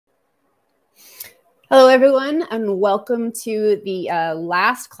Hello, everyone, and welcome to the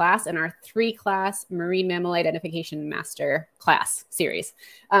last class in our 3-class Marine Mammal Identification Master Class series.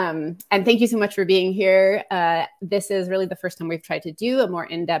 And thank you so much for being here. This is really the first time we've tried to do a more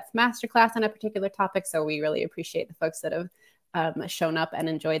in-depth master class on a particular topic, so we really appreciate the folks that have shown up and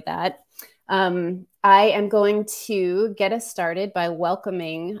enjoyed that. I am going to get us started by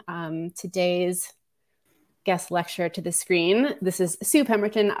welcoming today's guest lecturer to the screen. This is Sue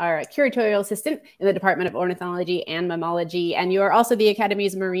Pemberton, our curatorial assistant in the Department of Ornithology and Mammalogy, and you are also the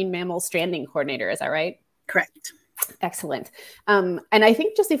Academy's Marine Mammal Stranding Coordinator, is that right? Correct. Excellent. And I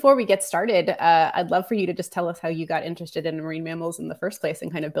think just before we get started, I'd love for you to just tell us how you got interested in marine mammals in the first place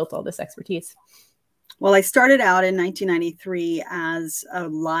and kind of built all this expertise. Well, I started out in 1993 as a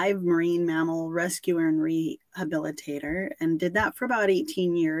live marine mammal rescuer and rehabilitator and did that for about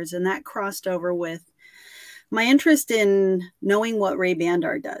 18 years. And that crossed over with my interest in knowing what Ray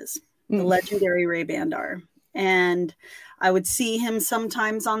Bandar does, the legendary Ray Bandar. And I would see him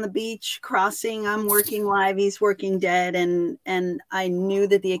sometimes on the beach crossing. I'm working live, he's working dead. And I knew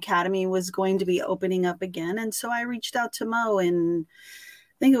that the Academy was going to be opening up again. And so I reached out to Mo in,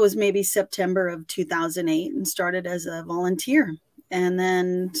 I think it was maybe September of 2008, and started as a volunteer. And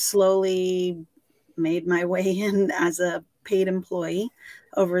then slowly made my way in as a paid employee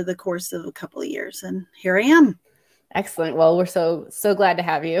over the course of a couple of years. And here I am. Excellent. Well, we're so glad to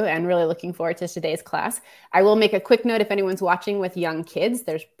have you and really looking forward to today's class. I will make a quick note if anyone's watching with young kids,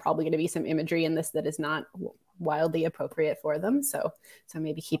 there's probably going to be some imagery in this that is not wildly appropriate for them. So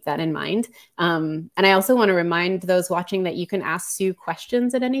maybe keep that in mind. And I also want to remind those watching that you can ask Sue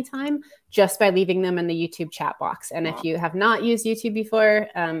questions at any time just by leaving them in the YouTube chat box. And if you have not used YouTube before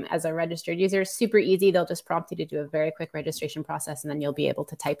as a registered user, super easy. They'll just prompt you to do a very quick registration process, and then you'll be able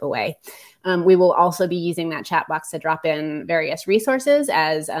to type away. We will also be using that chat box to drop in various resources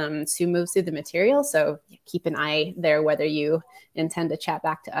as Sue moves through the material. So keep an eye there whether you intend to chat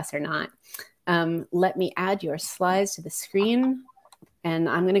back to us or not. Let me add your slides to the screen, and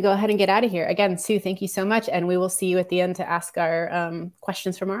I'm going to go ahead and get out of here. Again, Sue, thank you so much, and we will see you at the end to ask our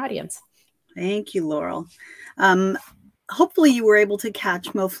questions from our audience. Thank you, Laurel. Hopefully you were able to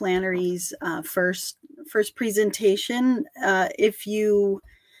catch Mo Flannery's first presentation. If you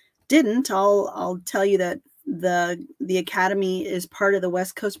didn't, I'll tell you that the Academy is part of the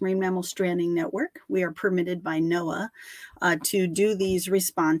West Coast Marine Mammal Stranding Network. We are permitted by NOAA to do these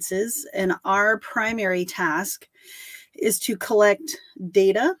responses, and our primary task is to collect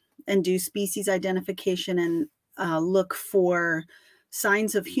data and do species identification and look for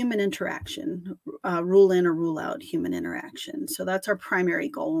signs of human interaction, rule in or rule out human interaction. So that's our primary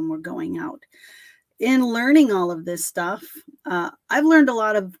goal when we're going out. In learning all of this stuff, I've learned a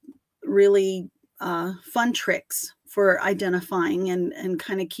lot of really fun tricks for identifying and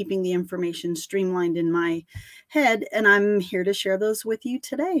kind of keeping the information streamlined in my head. And I'm here to share those with you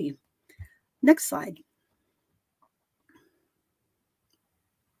today. Next slide.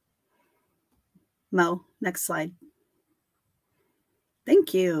 Mo, next slide.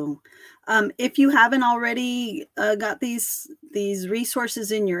 Thank you. If you haven't already got these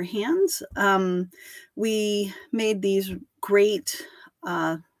resources in your hands, we made these great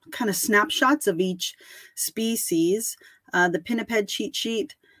kind of snapshots of each species, the pinniped cheat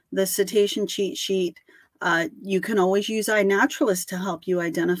sheet, the cetacean cheat sheet. You can always use iNaturalist to help you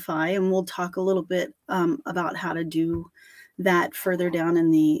identify, and we'll talk a little bit about how to do that further down in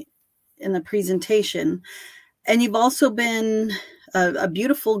the presentation. And you've also been a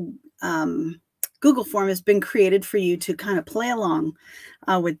beautiful Google form has been created for you to kind of play along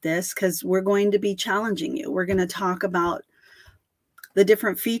with this, because we're going to be challenging you. We're going to talk about the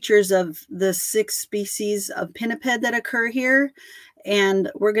different features of the 6 species of pinniped that occur here, and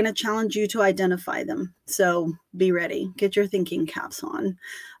we're going to challenge you to identify them. So be ready, get your thinking caps on.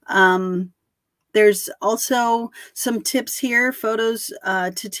 There's also some tips here, photos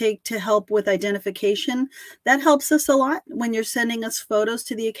to take to help with identification. That helps us a lot when you're sending us photos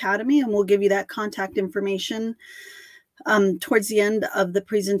to the Academy, and we'll give you that contact information towards the end of the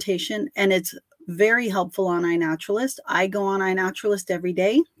presentation. And it's very helpful on iNaturalist. I go on iNaturalist every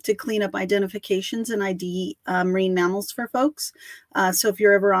day to clean up identifications and ID marine mammals for folks. So if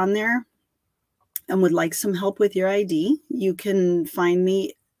you're ever on there and would like some help with your ID, you can find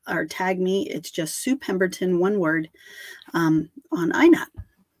me or tag me. It's just Sue Pemberton, one word, on iNat.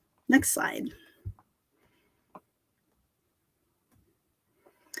 Next slide.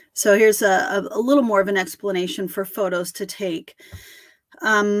 So here's a little more of an explanation for photos to take.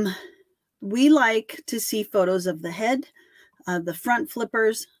 We like to see photos of the head, the front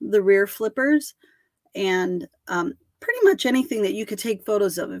flippers, the rear flippers, and pretty much anything that you could take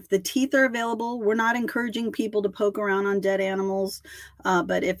photos of. If the teeth are available, we're not encouraging people to poke around on dead animals,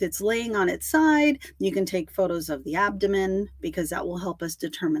 but if it's laying on its side, you can take photos of the abdomen because that will help us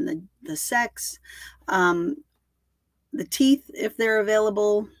determine the sex. The teeth, if they're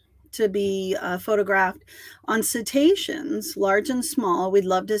available to be photographed. On cetaceans, large and small, we'd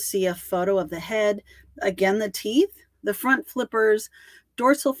love to see a photo of the head, again, the teeth, the front flippers,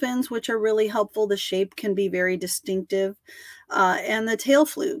 dorsal fins, which are really helpful. The shape can be very distinctive. And the tail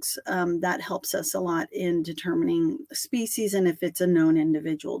flukes, that helps us a lot in determining species and if it's a known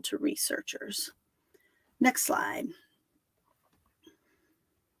individual to researchers. Next slide.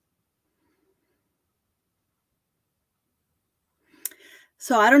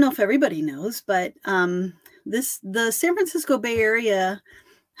 So I don't know if everybody knows, but the San Francisco Bay Area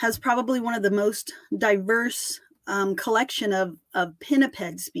has probably one of the most diverse collection of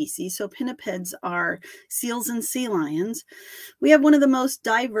pinniped species. So pinnipeds are seals and sea lions. We have one of the most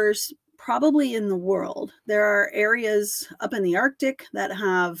diverse probably in the world. There are areas up in the Arctic that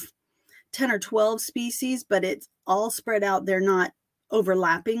have 10 or 12 species, but it's all spread out. They're not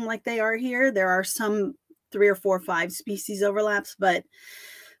overlapping like they are here. There are some 3 or 4 or 5 species overlaps, but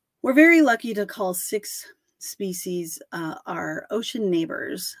we're very lucky to call 6 species our ocean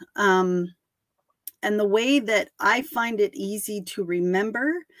neighbors. And the way that I find it easy to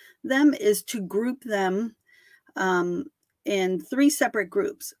remember them is to group them in 3 separate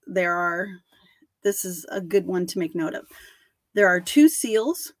groups. This is a good one to make note of. There are 2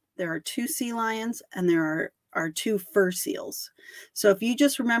 seals, there are 2 sea lions, and there are 2 fur seals. So if you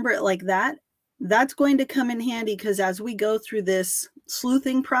just remember it like that, that's going to come in handy because as we go through this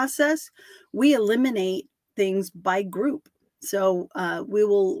sleuthing process, we eliminate things by group. So we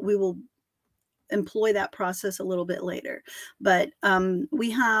will employ that process a little bit later. But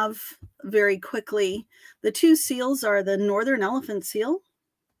we have very quickly, the 2 seals are the northern elephant seal,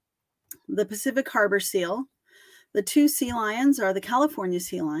 the Pacific harbor seal. The 2 sea lions are the California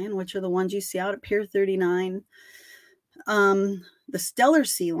sea lion, which are the ones you see out at Pier 39. The Stellar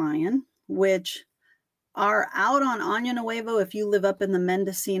sea lion, which are out on Año Nuevo. If you live up in the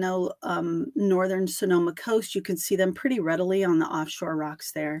Mendocino, northern Sonoma coast, you can see them pretty readily on the offshore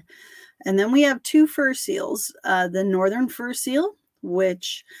rocks there. And then we have 2 fur seals, the northern fur seal,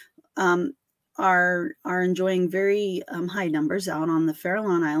 which are enjoying very high numbers out on the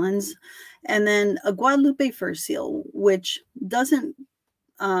Farallon Islands, and then a Guadalupe fur seal, which doesn't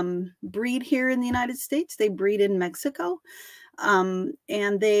breed here in the United States. They breed in Mexico, and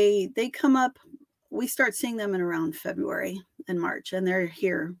they come up. We start seeing them in around February and March, and they're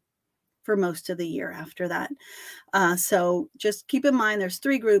here for most of the year after that. So just keep in mind, there's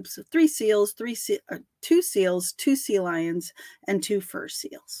 3 groups of 3 seals, 2 seals, 2 sea lions, and 2 fur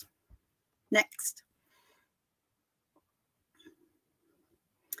seals. Next.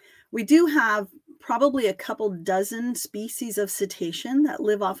 We do have probably a couple dozen species of cetacean that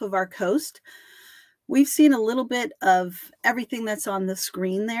live off of our coast. We've seen a little bit of everything that's on the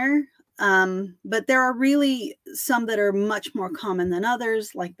screen there. But there are really some that are much more common than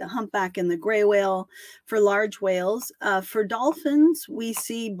others, like the humpback and the gray whale. For large whales, for dolphins, we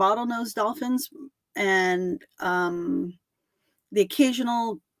see bottlenose dolphins and the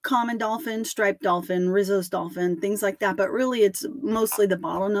occasional common dolphin, striped dolphin, Rizzo's dolphin, things like that. But really, it's mostly the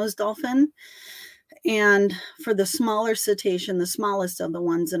bottlenose dolphin. And for the smaller cetacean, the smallest of the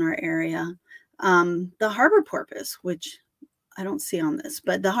ones in our area, the harbor porpoise, which I don't see on this,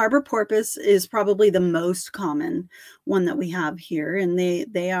 but the harbor porpoise is probably the most common one that we have here. And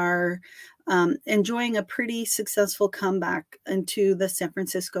they are enjoying a pretty successful comeback into the San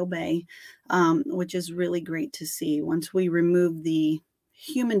Francisco Bay, which is really great to see. Once we remove the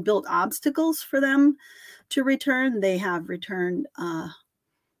human-built obstacles for them to return, they have returned.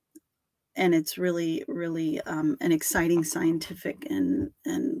 And it's really, really an exciting scientific and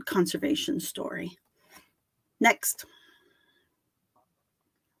conservation story. Next.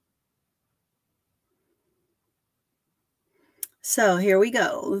 So here we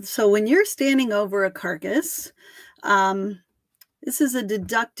go. So when you're standing over a carcass, this is a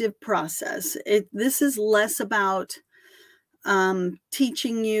deductive process. This is less about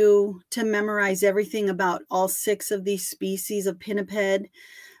teaching you to memorize everything about all 6 of these species of pinniped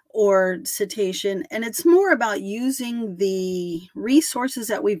or cetacean. And it's more about using the resources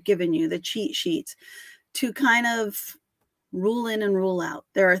that we've given you, the cheat sheets, to kind of rule in and rule out.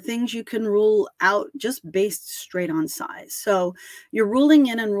 There are things you can rule out just based straight on size. So you're ruling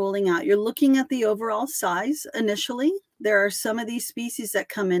in and ruling out. You're looking at the overall size initially. There are some of these species that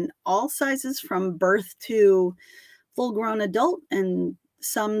come in all sizes from birth to full-grown adult, and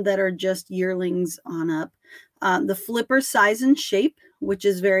some that are just yearlings on up. the flipper size and shape, which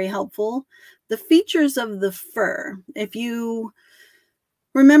is very helpful. The features of the fur. If you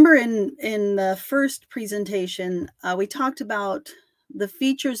remember in the first presentation, we talked about the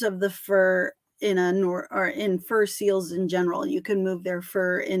features of the fur in fur seals in general. You can move their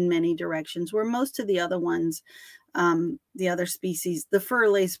fur in many directions, where most of the other ones, the other species, the fur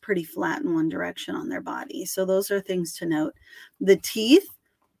lays pretty flat in one direction on their body. So those are things to note. The teeth,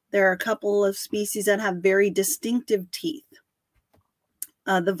 there are a couple of species that have very distinctive teeth.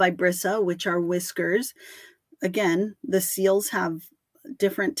 The vibrissa, which are whiskers. Again, the seals have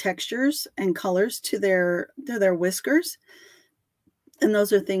different textures and colors to their whiskers. And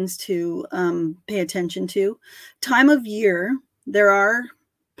those are things to pay attention to. Time of year, there are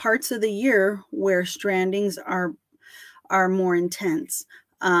parts of the year where strandings are more intense.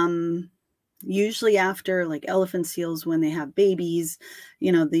 Usually after, like elephant seals, when they have babies,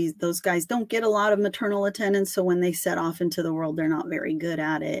 you know, those guys don't get a lot of maternal attendance. So when they set off into the world, they're not very good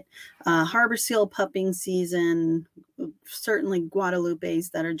at it. Harbor seal pupping season, certainly Guadalupes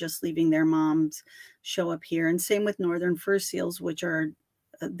that are just leaving their moms show up here. And same with northern fur seals, which are,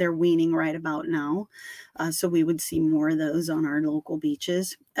 they're weaning right about now. So we would see more of those on our local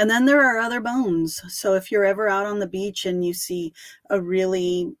beaches. And then there are other bones. So if you're ever out on the beach and you see a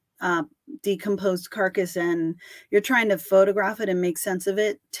really decomposed carcass and you're trying to photograph it and make sense of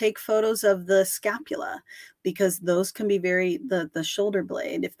it, take photos of the scapula, because those can be the shoulder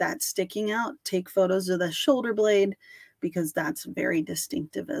blade. If that's sticking out, take photos of the shoulder blade, because that's very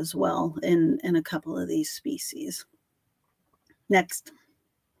distinctive as well in a couple of these species. Next.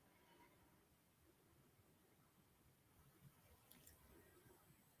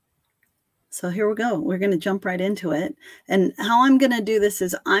 So here we go. We're going to jump right into it. And how I'm going to do this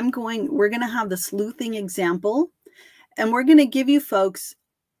is we're going to have the sleuthing example, and we're going to give you folks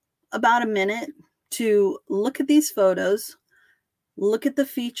about a minute to look at these photos, look at the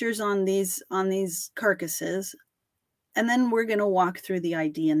features on these carcasses, and then we're going to walk through the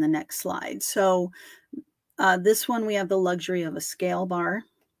ID in the next slide. So this one, we have the luxury of a scale bar.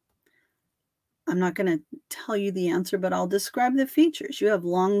 I'm not going to tell you the answer, but I'll describe the features. You have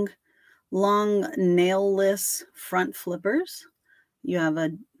long nailless front flippers. You have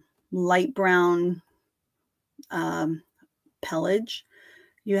a light brown pelage.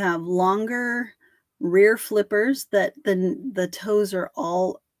 You have longer rear flippers that the toes are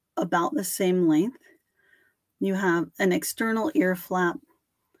all about the same length. You have an external ear flap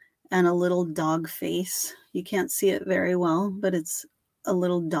and a little dog face. You can't see it very well, but it's a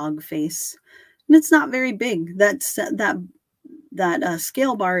little dog face. And it's not very big. That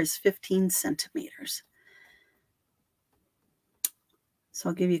scale bar is 15 centimeters. So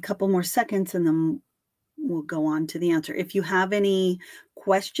I'll give you a couple more seconds and then we'll go on to the answer. If you have any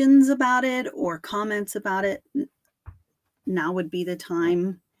questions about it or comments about it, now would be the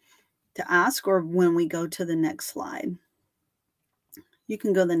time to ask, or when we go to the next slide. You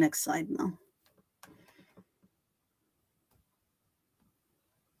can go to the next slide, Mel.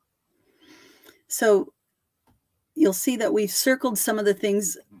 So you'll see that we've circled some of the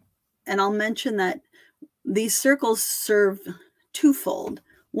things, and I'll mention that these circles serve twofold.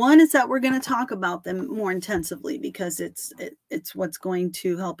 One is that we're going to talk about them more intensively because it's what's going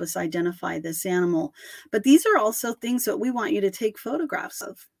to help us identify this animal. But these are also things that we want you to take photographs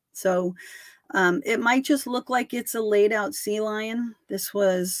of. So it might just look like it's a laid out sea lion. This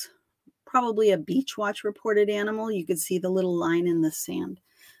was probably a beach watch reported animal. You could see the little line in the sand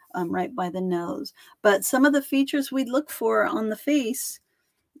right by the nose. But some of the features we'd look for on the face,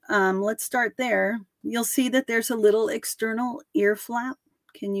 let's start there. You'll see that there's a little external ear flap.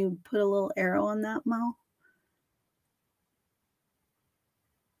 Can you put a little arrow on that, Mo?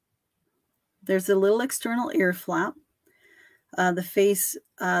 There's a little external ear flap. The face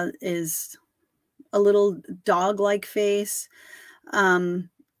is a little dog-like face.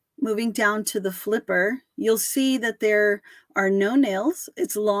 Moving down to the flipper, you'll see that there are no nails.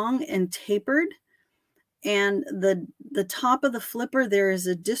 It's long and tapered. And the top of the flipper, there is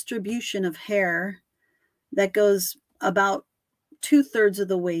a distribution of hair that goes about 2/3 of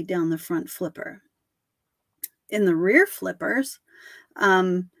the way down the front flipper. In the rear flippers,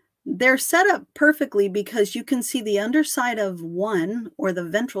 they're set up perfectly because you can see the underside of one, or the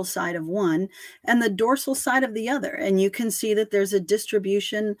ventral side of one, and the dorsal side of the other. And you can see that there's a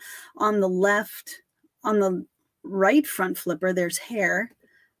distribution on the left. On the right front flipper, there's hair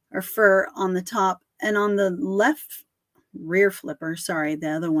or fur on the top. And on the left rear flipper, sorry,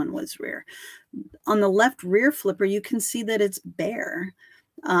 the other one was rear. On the left rear flipper, you can see that it's bare.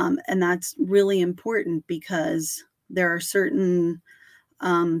 And that's really important because there are certain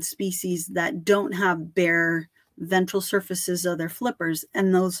species that don't have bare ventral surfaces of their flippers,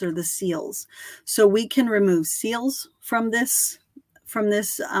 and those are the seals. So we can remove seals from this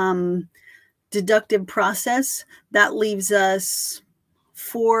deductive process. That leaves us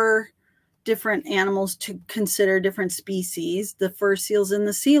 4 different animals to consider, different species, the fur seals and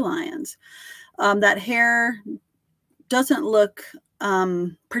the sea lions. That hair doesn't look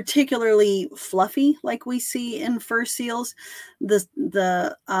particularly fluffy like we see in fur seals.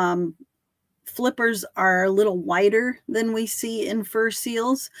 The flippers are a little wider than we see in fur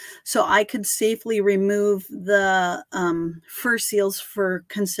seals. So I could safely remove the fur seals for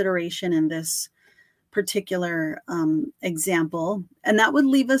consideration in this particular example. And that would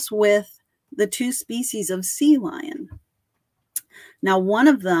leave us with the 2 species of sea lion. Now, one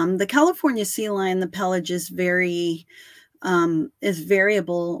of them, the California sea lion, the pelage is variable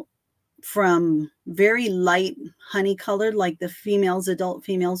from very light honey colored, like the females, adult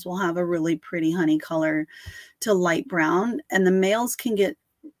females will have a really pretty honey color, to light brown. And the males can get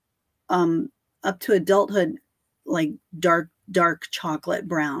up to adulthood, like dark chocolate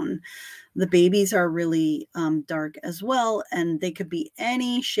brown. The babies are really dark as well, and they could be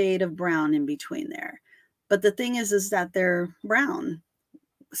any shade of brown in between there. But the thing is that they're brown.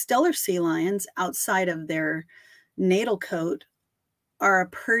 Stellar sea lions, outside of their natal coat, are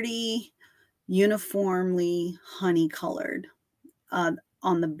pretty uniformly honey colored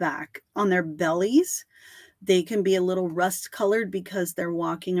on the back. On their bellies, they can be a little rust colored because they're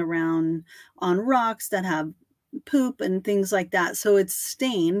walking around on rocks that have poop and things like that. So it's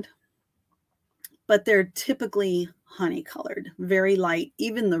stained, but they're typically honey colored, very light,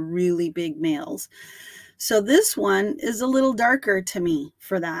 even the really big males. So this one is a little darker to me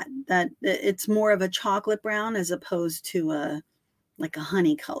for that it's more of a chocolate brown as opposed to like a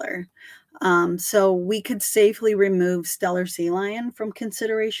honey color. So we could safely remove stellar sea lion from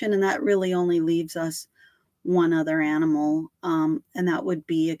consideration, and that really only leaves us one other animal, and that would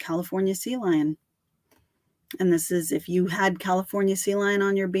be a California sea lion. And this is, if you had California sea lion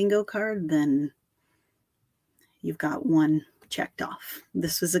on your bingo card, then you've got one checked off.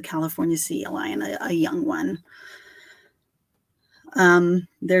 This was a California sea lion, a young one.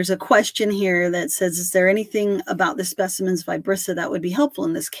 There's a question here that says, is there anything about the specimen's vibrissa that would be helpful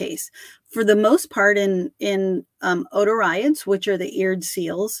in this case? For the most part, in otariids, which are the eared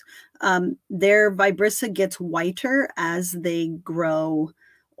seals, their vibrissa gets whiter as they grow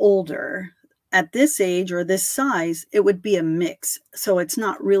older. At this age or this size, it would be a mix. So it's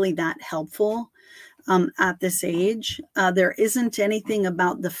not really that helpful. At this age, there isn't anything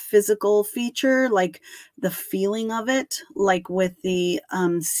about the physical feature, like the feeling of it, like with the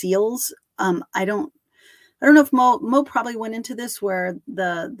seals. I don't know if Mo probably went into this, where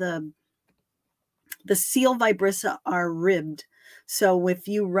the seal vibrissa are ribbed. So if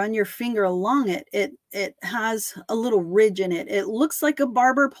you run your finger along it, it has a little ridge in it. It looks like a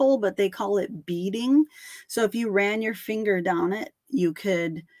barber pole, but they call it beading. So if you ran your finger down it, you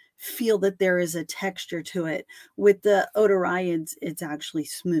could feel that there is a texture to it. With the otariids, it's actually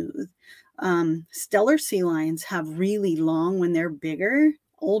smooth. Stellar sea lions have really long, when they're bigger,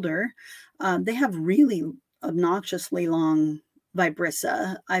 older, they have really obnoxiously long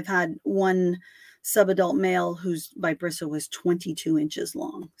vibrissa. I've had one subadult male whose vibrissa was 22 inches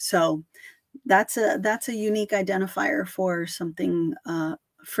long. So that's a unique identifier for something,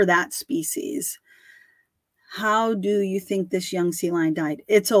 for that species. How do you think this young sea lion died?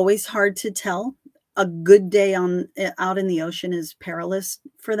 It's always hard to tell. A good day out in the ocean is perilous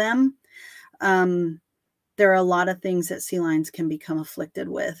for them. There are a lot of things that sea lions can become afflicted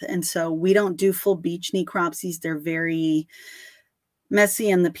with. And so we don't do full beach necropsies. They're very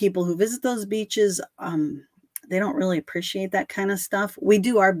messy. And the people who visit those beaches, they don't really appreciate that kind of stuff. We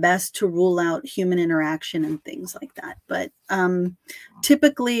do our best to rule out human interaction and things like that. But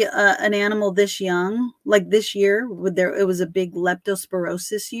typically an animal this young, like this year, it was a big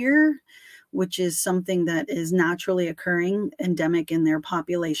leptospirosis year, which is something that is naturally occurring, endemic in their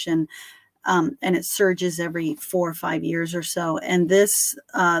population. And it surges every 4 or 5 years or so. And this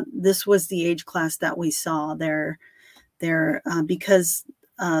was the age class that we saw there, because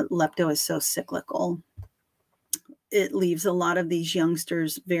lepto is so cyclical. It leaves a lot of these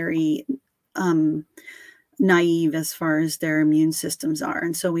youngsters very naive as far as their immune systems are.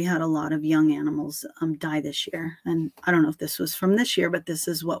 And so we had a lot of young animals die this year. And I don't know if this was from this year, but this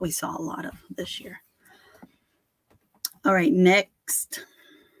is what we saw a lot of this year. All right, next.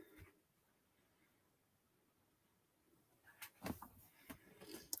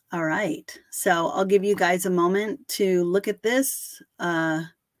 All right, so I'll give you guys a moment to look at this. There's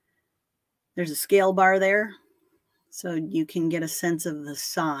a scale bar there, so you can get a sense of the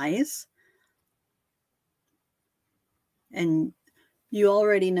size. And you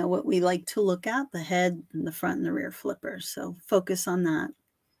already know what we like to look at, the head and the front and the rear flippers. So focus on that.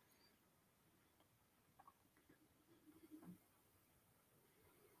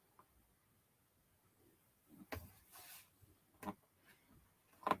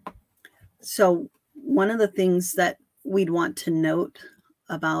 So one of the things that we'd want to note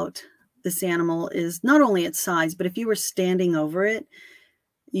about this animal is not only its size, but if you were standing over it,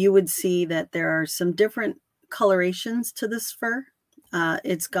 you would see that there are some different colorations to this fur.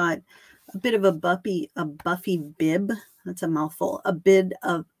 It's got a bit of a buffy bib. That's a mouthful. A bit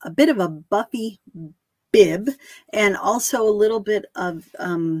of a buffy bib, and also a little bit of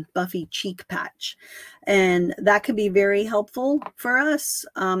buffy cheek patch, and that could be very helpful for us.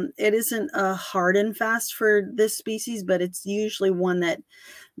 It isn't a hard and fast for this species, but it's usually one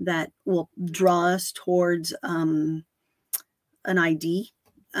that will draw us towards an ID.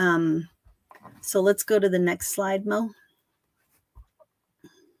 So let's go to the next slide, Mo.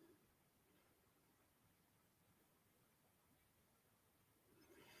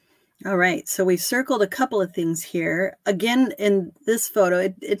 All right, so we've circled a couple of things here. Again, in this photo,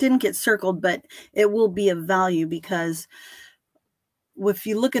 it didn't get circled, but it will be of value because if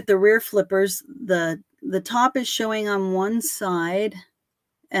you look at the rear flippers, the top is showing on one side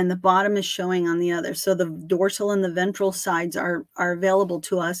and the bottom is showing on the other. So the dorsal and the ventral sides are available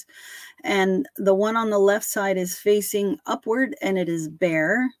to us. And the one on the left side is facing upward and it is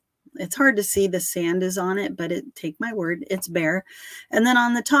bare. It's hard to see, the sand is on it, but take my word, it's bare. And then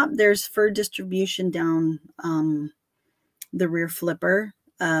on the top, there's fur distribution down the rear flipper.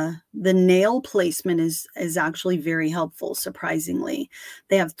 The nail placement is actually very helpful, surprisingly.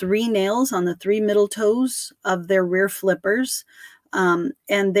 They have 3 nails on the 3 middle toes of their rear flippers. And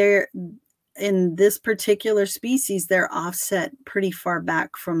they're, in this particular species, they're offset pretty far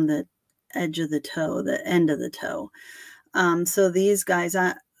back from the edge of the toe, the end of the toe. So these guys,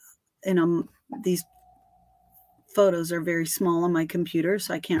 these photos are very small on my computer,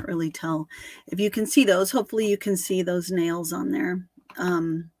 so I can't really tell if you can see those. Hopefully you can see those nails on there.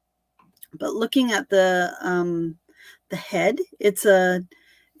 But looking at the head, it's a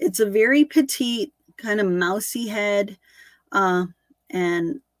very petite, kind of mousy head,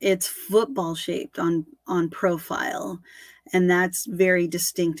 and it's football shaped on profile, and that's very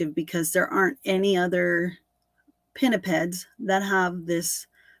distinctive because there aren't any other pinnipeds that have this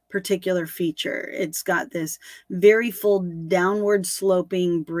particular feature. It's got this very full downward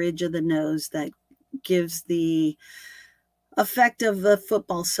sloping bridge of the nose that gives the effect of the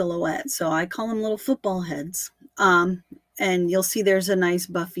football silhouette. So I call them little football heads. And you'll see there's a nice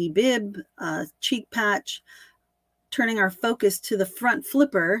buffy bib, cheek patch. Turning our focus to the front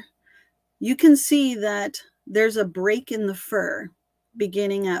flipper, you can see that there's a break in the fur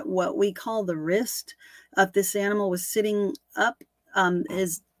beginning at what we call the wrist. If this animal was sitting up,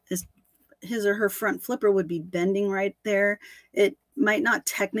 his or her front flipper would be bending right there. It might not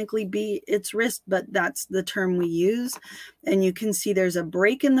technically be its wrist, but that's the term we use. And you can see there's a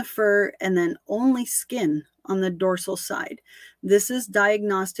break in the fur and then only skin on the dorsal side. This is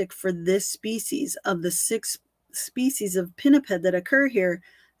diagnostic for this species. Of the 6 species of pinniped that occur here,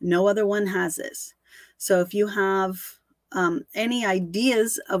 no other one has this. So if you have any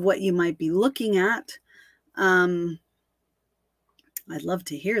ideas of what you might be looking at, I'd love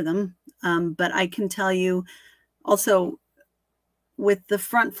to hear them. But I can tell you also, with the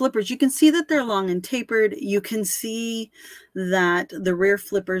front flippers, you can see that they're long and tapered. You can see that the rear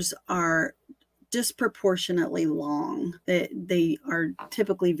flippers are disproportionately long. They are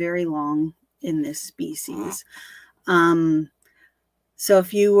typically very long in this species. So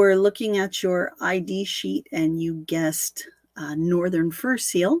if you were looking at your ID sheet and you guessed northern fur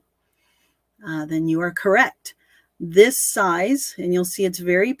seal, then you are correct. This size, and you'll see it's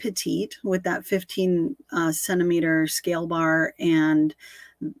very petite with that 15 centimeter scale bar and,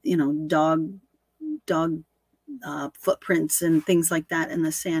 dog footprints and things like that in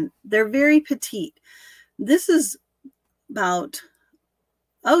the sand. They're very petite. This is about,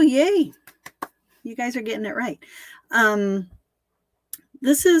 oh, yay. You guys are getting it right.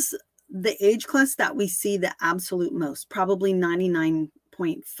 This is the age class that we see the absolute most, probably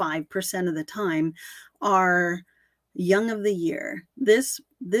 99.5% of the time, are young of the year. This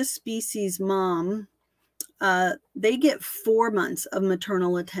species mom, they get 4 months of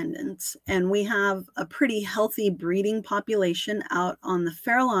maternal attendance, and we have a pretty healthy breeding population out on the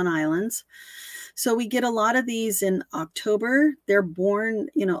Farallon Islands. So we get a lot of these in October. They're born,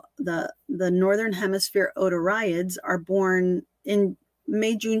 the Northern Hemisphere otariids are born in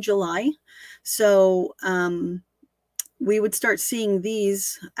May, June, July. So we would start seeing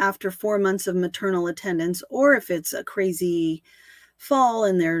these after 4 months of maternal attendance, or if it's a crazy fall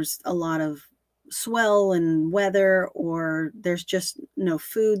and there's a lot of swell and weather, or there's just no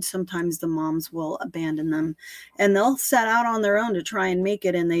food, sometimes the moms will abandon them and they'll set out on their own to try and make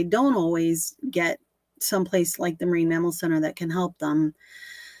it, and they don't always get someplace like the Marine Mammal Center that can help them.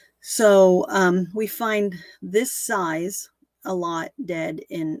 So we find this size a lot dead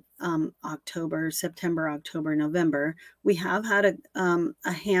in September, October, November. We have had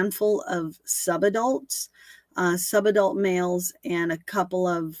a handful of subadults, subadult males, and a couple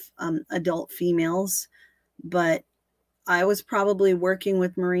of adult females. But I was probably working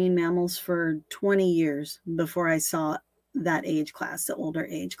with marine mammals for 20 years before I saw that age class, the older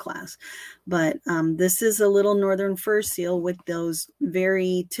age class. But this is a little northern fur seal with those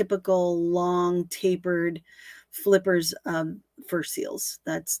very typical long tapered flippers of fur seals.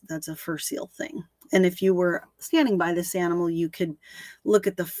 That's a fur seal thing. And if you were standing by this animal, you could look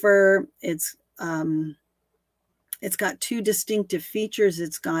at the fur. It's got two distinctive features.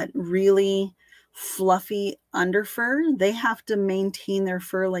 It's got really fluffy underfur. They have to maintain their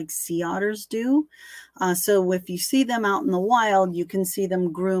fur like sea otters do. So if you see them out in the wild, you can see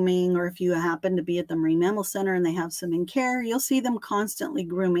them grooming, or if you happen to be at the Marine Mammal Center and they have some in care, you'll see them constantly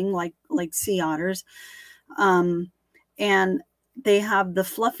grooming like sea otters. And they have the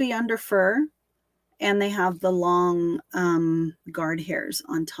fluffy underfur, and they have the long guard hairs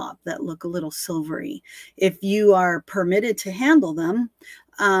on top that look a little silvery. If you are permitted to handle them,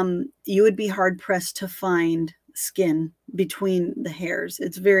 you would be hard pressed to find skin between the hairs.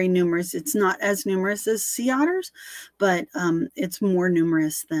 It's very numerous. It's not as numerous as sea otters, but it's more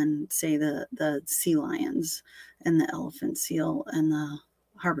numerous than, say, the sea lions and the elephant seal and the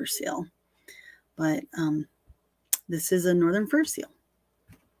harbor seal. But this is a northern fur seal.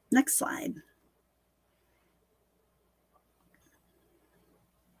 Next slide.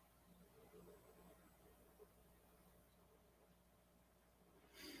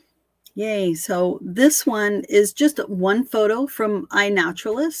 Yay. So this one is just one photo from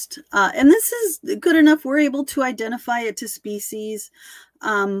iNaturalist. And this is good enough. We're able to identify it to species.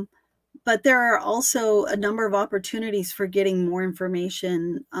 But there are also a number of opportunities for getting more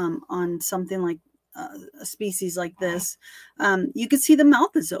information on something like a species like this. You can see the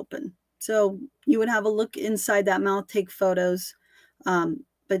mouth is open. So you would have a look inside that mouth, take photos.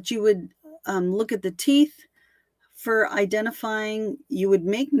 But you would look at the teeth. For identifying, you would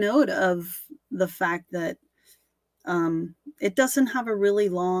make note of the fact that it doesn't have a really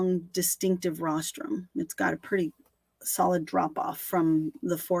long, distinctive rostrum. It's got a pretty solid drop off from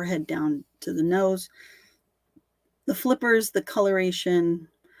the forehead down to the nose. The flippers, the coloration,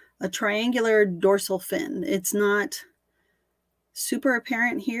 a triangular dorsal fin. It's not super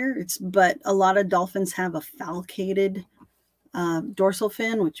apparent here, but a lot of dolphins have a falcated dorsal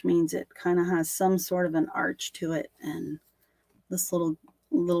fin, which means it kind of has some sort of an arch to it, and this little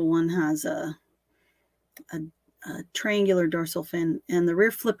one has a triangular dorsal fin, and the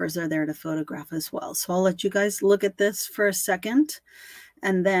rear flippers are there to photograph as well. So I'll let you guys look at this for a second,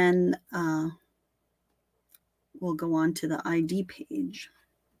 and then we'll go on to the ID page.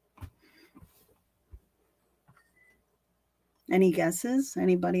 Any guesses?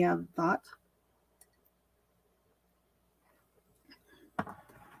 Anybody have thoughts?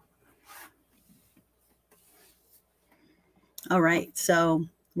 All right, so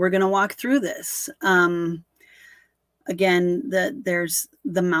we're going to walk through this. Again, there's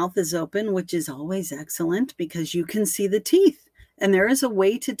the mouth is open, which is always excellent because you can see the teeth. And there is a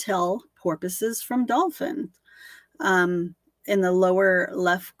way to tell porpoises from dolphins. In the lower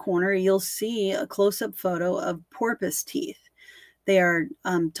left corner, you'll see a close-up photo of porpoise teeth. They are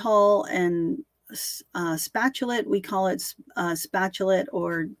tall and spatulate. We call it spatulate,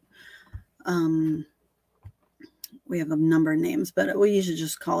 or we have a number of names, but we usually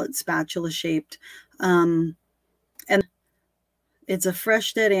just call it spatula shaped. And it's a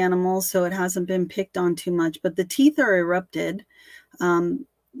fresh dead animal, so it hasn't been picked on too much, but the teeth are erupted.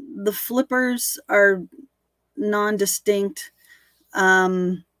 The flippers are non-distinct.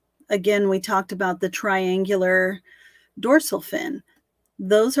 Again, we talked about the triangular dorsal fin.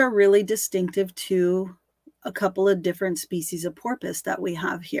 Those are really distinctive to a couple of different species of porpoise that we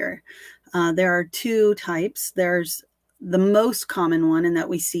have here. There are two types. There's the most common one, and that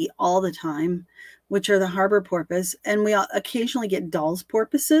we see all the time, which are the harbor porpoise, and we occasionally get Dall's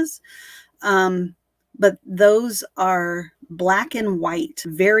porpoises, but those are black and white,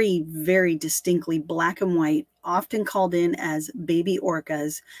 very, very distinctly black and white often called in as baby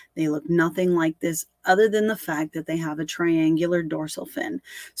orcas. They look nothing like this other than the fact that they have a triangular dorsal fin.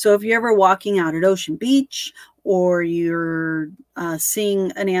 So if you're ever walking out at Ocean Beach, or you're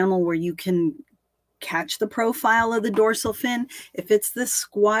seeing an animal where you can catch the profile of the dorsal fin, if it's this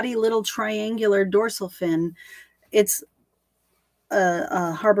squatty little triangular dorsal fin, it's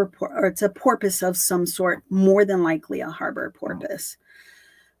a harbor, or it's a porpoise of some sort, more than likely a harbor porpoise.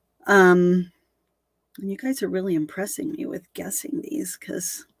 And you guys are really impressing me with guessing these,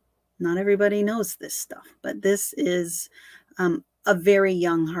 because not everybody knows this stuff. But this is a very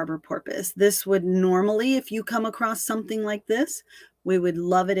young harbor porpoise. This would normally, if you come across something like this, we would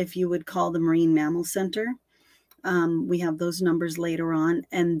love it if you would call the Marine Mammal Center. We have those numbers later on,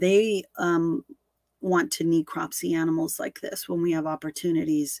 and they want to necropsy animals like this when we have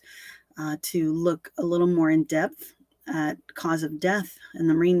opportunities to look a little more in depth at cause of death in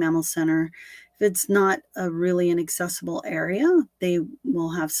the Marine Mammal Center. If it's not a really an accessible area, they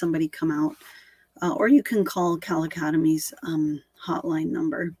will have somebody come out, or you can call Cal Academy's hotline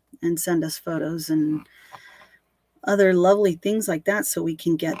number and send us photos and other lovely things like that, so we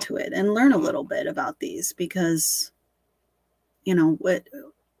can get to it and learn a little bit about these, because, you know, what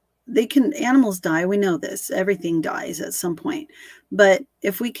they can, animals die. We know this, everything dies at some point, but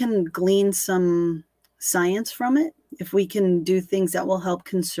if we can glean some science from it, if we can do things that will help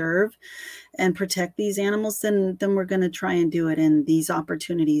conserve and protect these animals, then we're going to try and do it. And these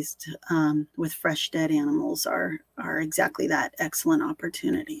opportunities to, with fresh dead animals are exactly that, excellent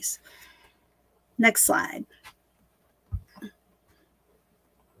opportunities. Next slide.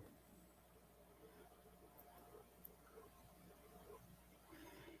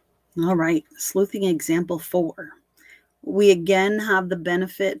 All right, sleuthing example 4. We again have the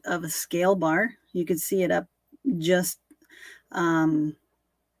benefit of a scale bar. You can see it up just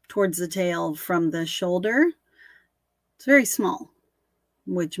towards the tail from the shoulder. It's very small,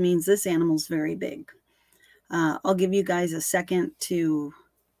 which means this animal's very big. I'll give you guys a second to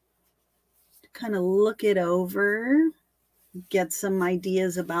kind of look it over, get some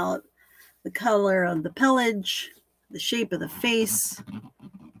ideas about the color of the pelage, the shape of the face.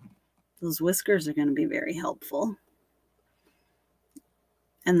 Those whiskers are going to be very helpful.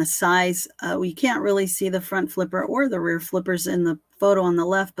 And the size, we can't really see the front flipper or the rear flippers in the photo on the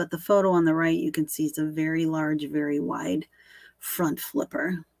left, but the photo on the right, you can see it's a very large, very wide front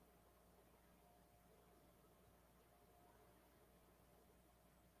flipper.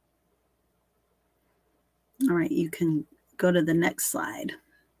 All right, you can go to the next slide.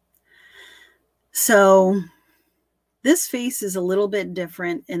 So this face is a little bit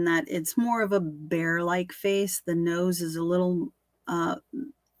different in that it's more of a bear-like face. The nose is a little,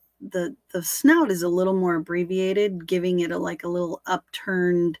 the snout is a little more abbreviated, giving it like a little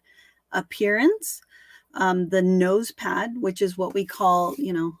upturned appearance. The nose pad, which is what we call,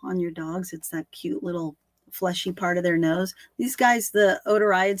 you know, on your dogs, it's that cute little fleshy part of their nose. These guys, the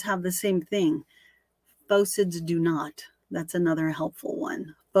otariids, have the same thing. Phocids do not. That's another helpful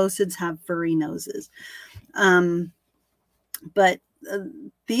one. Phocids have furry noses. But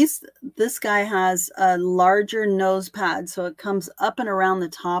this guy has a larger nose pad, so it comes up and around the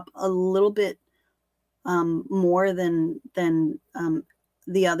top a little bit more than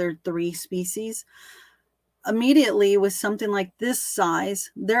the other 3 species. Immediately, with something like this size,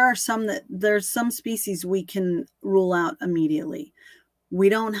 there's some species we can rule out immediately. We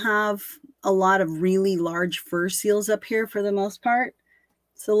don't have a lot of really large fur seals up here for the most part,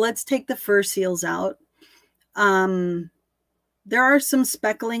 so let's take the fur seals out. There are some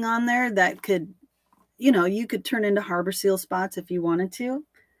speckling on there that could, you know, you could turn into harbor seal spots if you wanted to.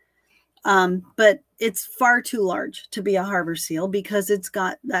 But it's far too large to be a harbor seal because it's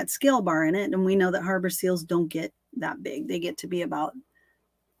got that scale bar in it. And we know that harbor seals don't get that big. They get to be about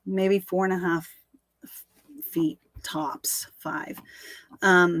maybe 4.5 feet tops, 5.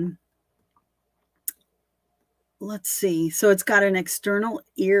 Let's see. So it's got an external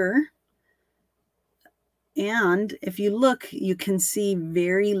ear. And if you look, you can see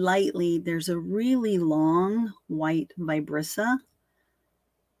very lightly, there's a really long white vibrissa.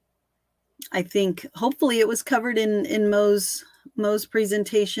 I think hopefully it was covered in Mo's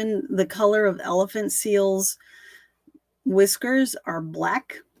presentation. The color of elephant seals' whiskers are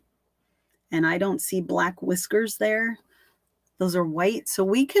black, and I don't see black whiskers there. Those are white. So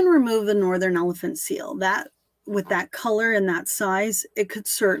we can remove the northern elephant seal. That, with that color and that size, it could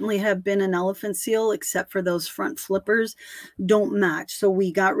certainly have been an elephant seal, except for those front flippers don't match. So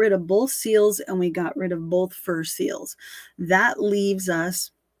we got rid of both seals and we got rid of both fur seals. That leaves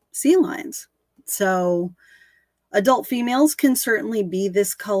us sea lions. So adult females can certainly be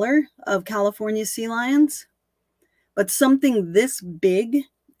this color of California sea lions. But something this big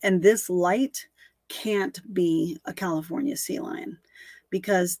and this light can't be a California sea lion,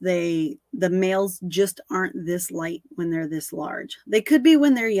 because the males just aren't this light when they're this large. They could be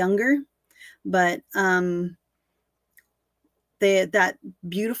when they're younger, but that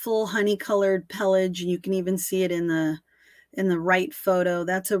beautiful honey-colored pelage, you can even see it in the right photo.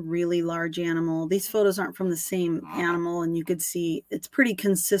 That's a really large animal. These photos aren't from the same animal, and you could see it's pretty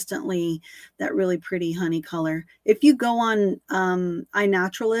consistently that really pretty honey color. If you go on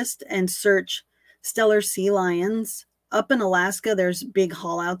iNaturalist and search stellar sea lions, up in Alaska, there's big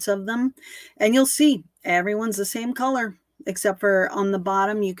haulouts of them, and you'll see everyone's the same color, except for on the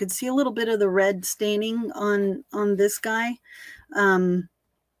bottom, you could see a little bit of the red staining on this guy.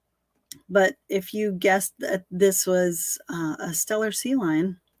 But if you guessed that this was a stellar sea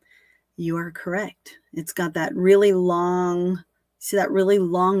lion, you are correct. It's got that really long, see that really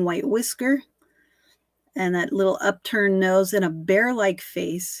long white whisker and that little upturned nose and a bear-like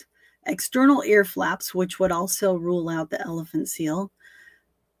face, external ear flaps, which would also rule out the elephant seal,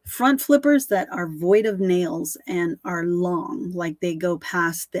 front flippers that are void of nails and are long, like they go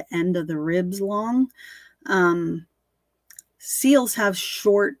past the end of the ribs long. Seals have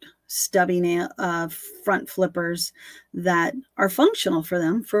short, stubby front flippers that are functional for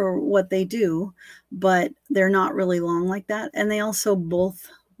them for what they do, but they're not really long like that. And they also, both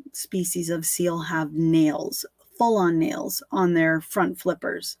species of seal have nails, full-on nails on their front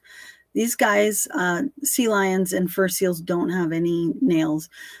flippers. These guys, sea lions and fur seals, don't have any nails.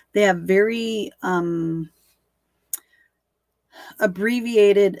 They have very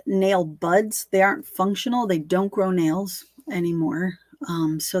abbreviated nail buds. They aren't functional. They don't grow nails anymore.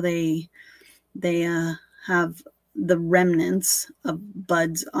 So they have the remnants of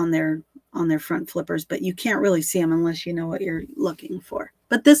buds on their front flippers, but you can't really see them unless you know what you're looking for.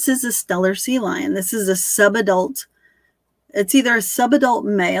 But this is a stellar sea lion. This is a subadult. It's either a subadult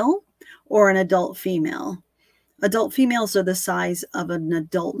male or an adult female. Adult females are the size of an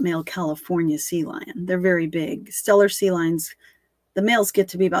adult male California sea lion. They're very big. Stellar sea lions, the males get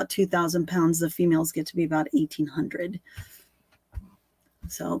to be about 2,000 pounds. The females get to be about 1,800.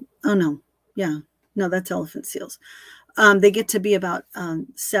 So, oh no, yeah, no, that's elephant seals. They get to be about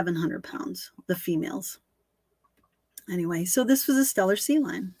 700 pounds, the females. Anyway, so this was a stellar sea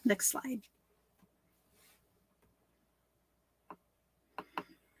lion. Next slide.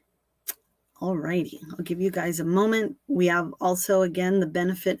 All righty, I'll give you guys a moment. We have also, again, the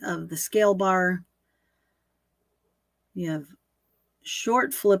benefit of the scale bar. You have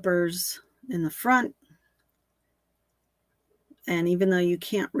short flippers in the front. And even though you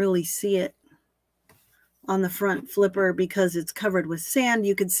can't really see it on the front flipper because it's covered with sand,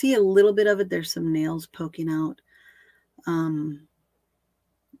 you can see a little bit of it. There's some nails poking out. You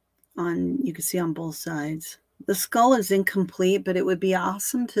can see on both sides. The skull is incomplete, but it would be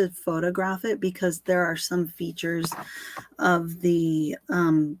awesome to photograph it because there are some features of the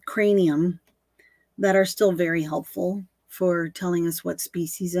cranium that are still very helpful for telling us what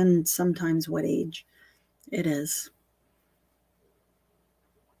species and sometimes what age it is.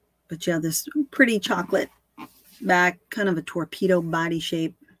 But yeah, this pretty chocolate back, kind of a torpedo body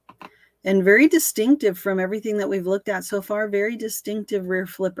shape, and very distinctive from everything that we've looked at so far. Very distinctive rear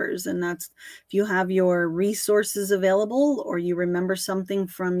flippers. And that's, if you have your resources available or you remember something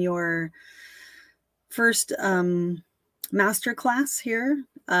from your first masterclass here,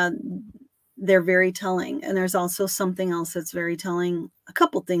 they're very telling. And there's also something else that's very telling, a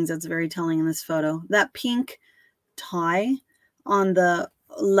couple things that's very telling in this photo. That pink tie on the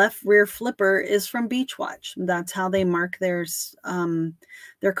left rear flipper is from Beachwatch. That's how they mark their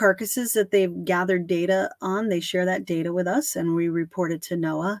carcasses that they've gathered data on. They share that data with us and we report it to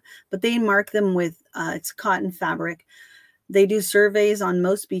NOAA, but they mark them with it's cotton fabric. They do surveys on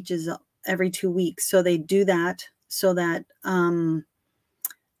most beaches every 2 weeks. So they do that so that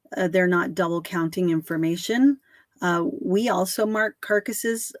they're not double counting information. We also mark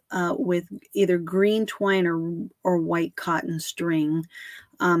carcasses with either green twine or white cotton string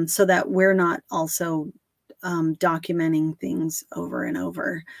so that we're not also documenting things over and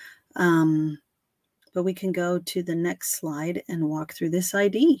over. But we can go to the next slide and walk through this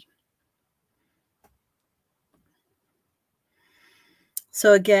ID.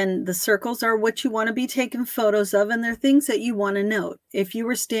 So again, the circles are what you want to be taking photos of, and they're things that you want to note. If you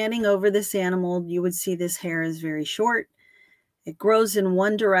were standing over this animal, you would see this hair is very short. It grows in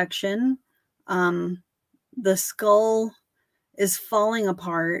one direction. The skull is falling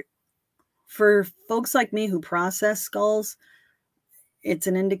apart. For folks like me who process skulls, it's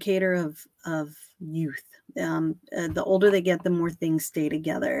an indicator of youth. The older they get, the more things stay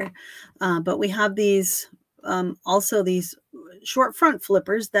together. But we have these also these short front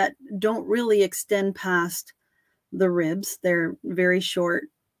flippers that don't really extend past the ribs. They're very short.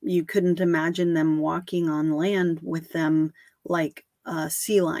 You couldn't imagine them walking on land with them like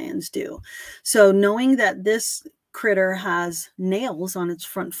sea lions do. So knowing that this critter has nails on its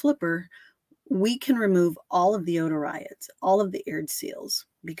front flipper, we can remove all of the otariids, all of the eared seals,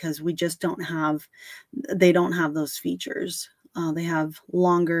 because we just don't have, they don't have those features. They have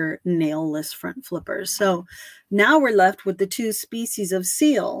longer nail-less front flippers. So now we're left with the two species of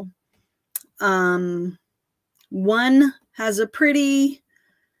seal. One has a pretty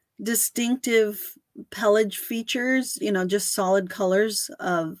distinctive pelage features, you know, just solid colors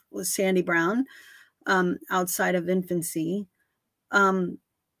of sandy brown outside of infancy.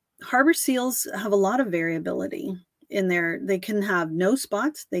 Harbor seals have a lot of variability in there. They can have no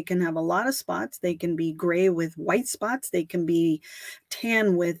spots. They can have a lot of spots. They can be gray with white spots. They can be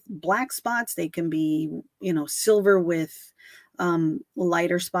tan with black spots. They can be, you know, silver with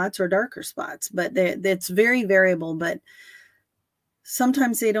lighter spots or darker spots. But it's very variable. But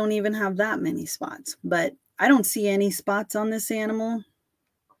sometimes they don't even have that many spots. But I don't see any spots on this animal.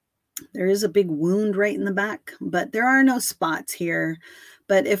 There is a big wound right in the back, but there are no spots here.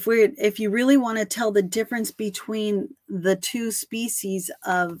 But if you really want to tell the difference between the two species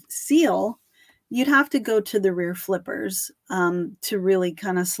of seal, you'd have to go to the rear flippers to really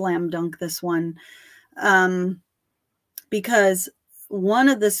kind of slam dunk this one. Because one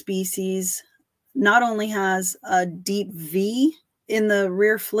of the species not only has a deep V in the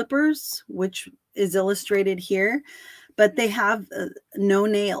rear flippers, which is illustrated here, but they have no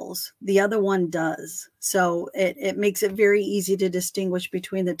nails. The other one does. So it makes it very easy to distinguish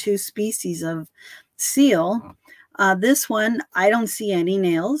between the two species of seal. This one, I don't see any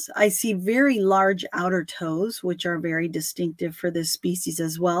nails. I see very large outer toes, which are very distinctive for this species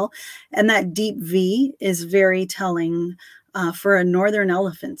as well. And that deep V is very telling for a northern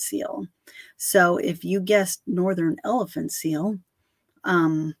elephant seal. So if you guessed northern elephant seal,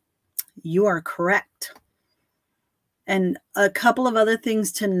 you are correct. And a couple of other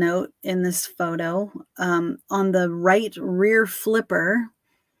things to note in this photo. On the right rear flipper,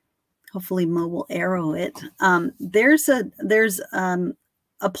 hopefully Mo will arrow it, there's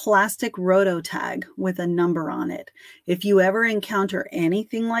a plastic roto tag with a number on it. If you ever encounter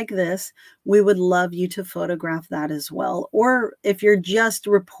anything like this, we would love you to photograph that as well. Or if you're just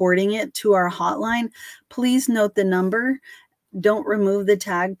reporting it to our hotline, please note the number. Don't remove the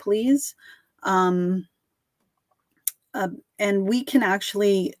tag, please. And we can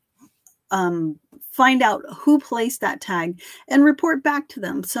actually find out who placed that tag and report back to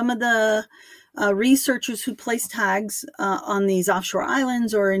them. Some of the researchers who place tags on these offshore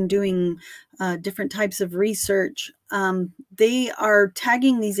islands or in doing different types of research, they are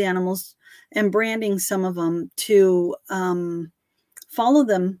tagging these animals and branding some of them to follow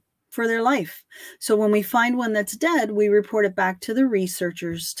them for their life. So when we find one that's dead, we report it back to the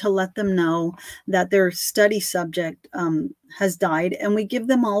researchers to let them know that their study subject has died, and we give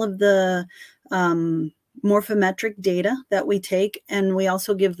them all of the morphometric data that we take, and we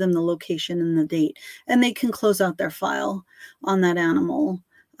also give them the location and the date, and they can close out their file on that animal.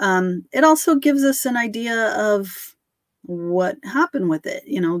 It also gives us an idea of what happened with it.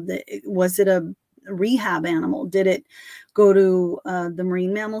 You know, was it a rehab animal? Did it go to the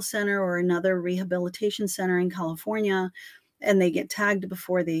Marine Mammal Center or another rehabilitation center in California, and they get tagged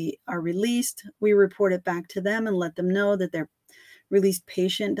before they are released? We report it back to them and let them know that their released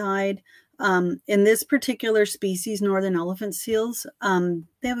patient died. In this particular species, northern elephant seals,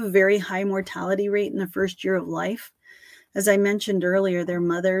 they have a very high mortality rate in the first year of life. As I mentioned earlier, their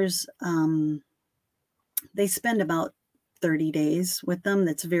mothers, they spend about 30 days with them.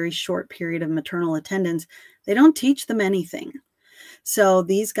 That's a very short period of maternal attendance. They don't teach them anything. So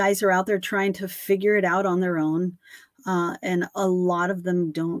these guys are out there trying to figure it out on their own. And a lot of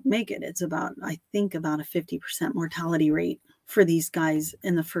them don't make it. It's about, I think, about a 50% mortality rate for these guys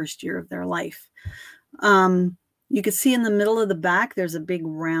in the first year of their life. You can see in the middle of the back, there's a big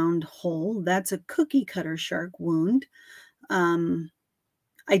round hole. That's a cookie cutter shark wound.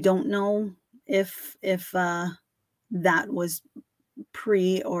 I don't know if that was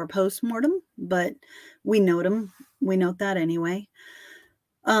pre or post-mortem, but we note them. We note that anyway.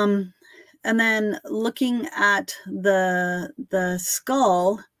 And then looking at the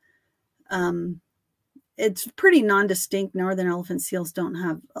skull, it's pretty non-distinct. Northern elephant seals don't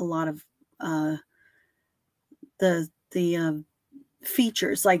have a lot of the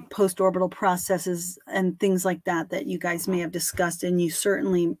features like post-orbital processes and things like that you guys may have discussed, and you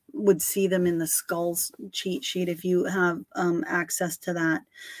certainly would see them in the skulls cheat sheet if you have access to that.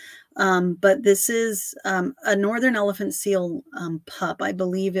 But this is a northern elephant seal pup. I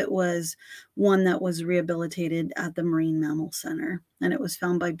believe it was one that was rehabilitated at the Marine Mammal Center, and it was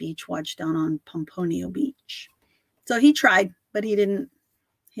found by Beach Watch down on Pomponio Beach. So he tried, but he didn't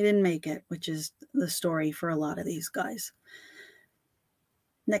make it, which is the story for a lot of these guys.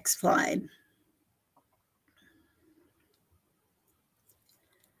 Next slide.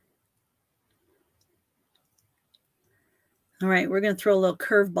 All right, we're going to throw a little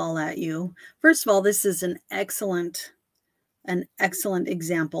curveball at you. First of all, this is an excellent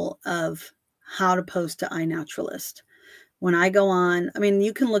example of how to post to iNaturalist. When I go on, I mean,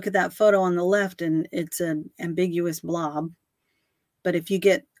 you can look at that photo on the left and it's an ambiguous blob. But if you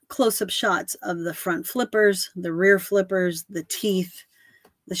get close-up shots of the front flippers, the rear flippers, the teeth,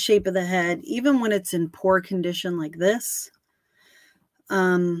 the shape of the head, even when it's in poor condition like this,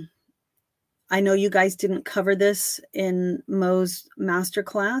 I know you guys didn't cover this in Mo's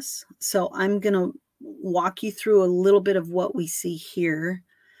masterclass, so I'm going to walk you through a little bit of what we see here.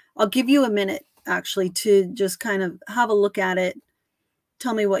 I'll give you a minute, actually, to just kind of have a look at it.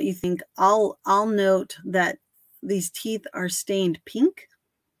 Tell me what you think. I'll note that these teeth are stained pink.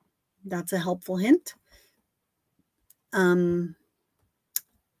 That's a helpful hint.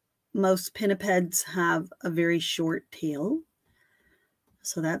 Most pinnipeds have a very short tail,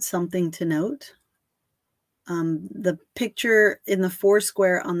 so that's something to note. The picture in the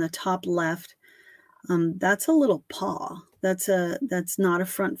foursquare on the top left, that's a little paw. That's not a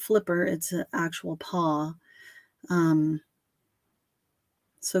front flipper. It's an actual paw. So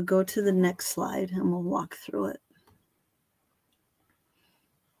go to the next slide and we'll walk through it.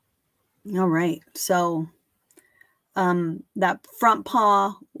 All right. So that front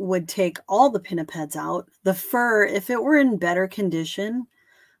paw would take all the pinnipeds out. The fur, if it were in better condition,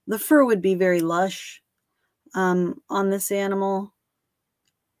 the fur would be very lush on this animal.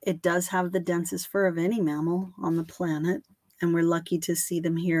 It does have the densest fur of any mammal on the planet, and we're lucky to see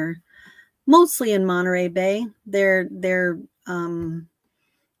them here, mostly in Monterey Bay. Their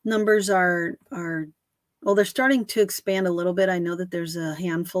numbers are well, they're starting to expand a little bit. I know that there's a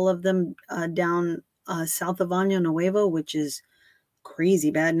handful of them down south of Año Nuevo, which is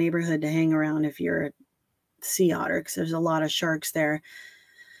crazy bad neighborhood to hang around if you're a sea otter, because there's a lot of sharks there.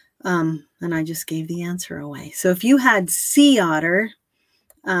 And I just gave the answer away. So if you had sea otter,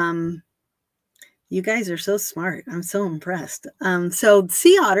 you guys are so smart. I'm so impressed. So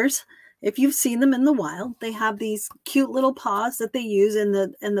sea otters, if you've seen them in the wild, they have these cute little paws that they use, and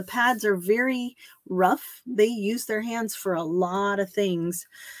the pads are very rough. They use their hands for a lot of things,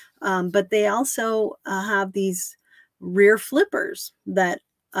 but they also have these rear flippers that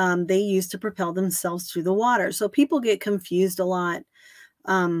they use to propel themselves through the water. So people get confused a lot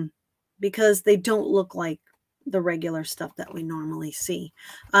because they don't look like the regular stuff that we normally see.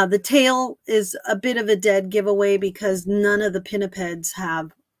 The tail is a bit of a dead giveaway because none of the pinnipeds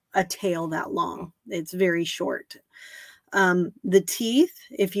have a tail that long. It's very short. The teeth,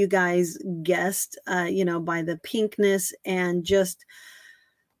 if you guys guessed, you know, by the pinkness and just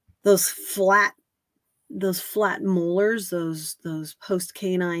those flat molars, those post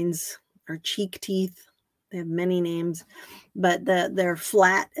canines or cheek teeth. They have many names, but they're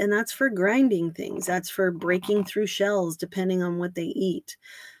flat, and that's for grinding things. That's for breaking through shells, depending on what they eat.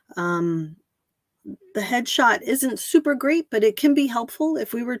 The headshot isn't super great, but it can be helpful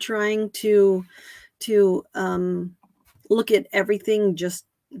if we were trying to look at everything just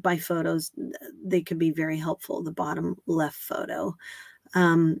by photos. They could be very helpful. The bottom left photo.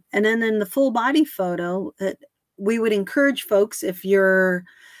 And then in the full body photo, we would encourage folks, if you're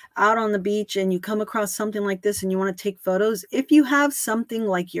out on the beach and you come across something like this and you want to take photos, if you have something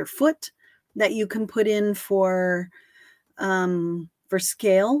like your foot that you can put in for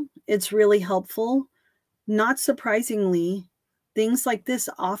scale, it's really helpful. Not surprisingly, things like this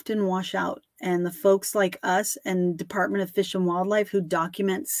often wash out, and the folks like us and Department of Fish and Wildlife who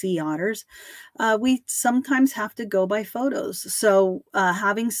document sea otters, we sometimes have to go by photos. So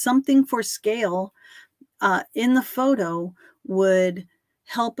having something for scale in the photo would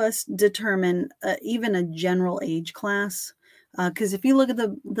help us determine even a general age class. Because if you look at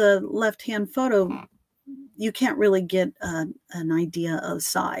the left-hand photo, you can't really get an idea of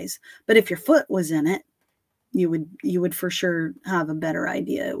size. But if your foot was in it, you would for sure have a better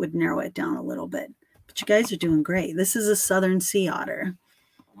idea. It would narrow it down a little bit. But you guys are doing great. This is a southern sea otter.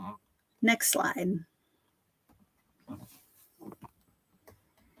 Next slide. All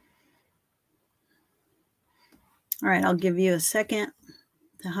right, I'll give you a second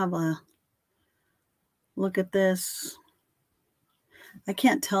to have a look at this. I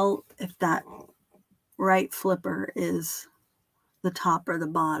can't tell if that right flipper is the top or the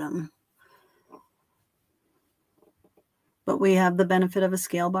bottom. But we have the benefit of a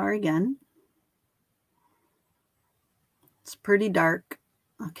scale bar again. It's pretty dark.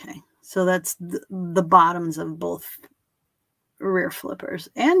 Okay, so that's the bottoms of both rear flippers.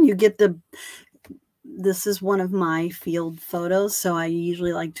 And you get this is one of my field photos, so I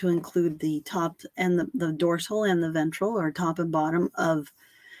usually like to include the top and the dorsal and the ventral, or top and bottom of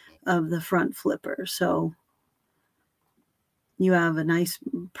the front flipper. So you have a nice,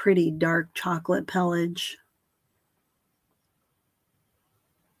 pretty dark chocolate pelage.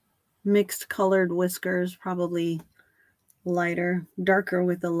 Mixed colored whiskers, probably lighter, darker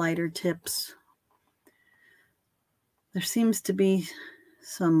with the lighter tips. There seems to be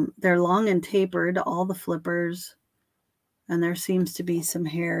they're long and tapered, all the flippers, and there seems to be some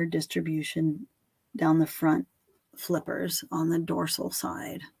hair distribution down the front flippers on the dorsal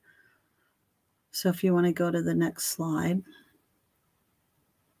side. So if you want to go to the next slide.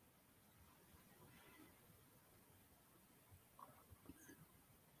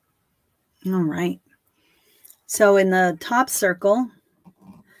 All right. So in the top circle,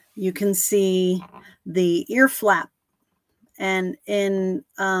 you can see the ear flap. And in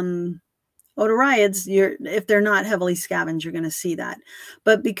otariids, if they're not heavily scavenged, you're going to see that.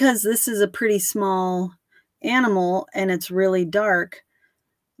 But because this is a pretty small animal and it's really dark,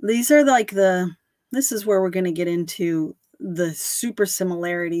 these are like this is where we're going to get into the super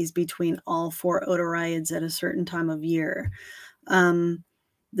similarities between all 4 otariids at a certain time of year.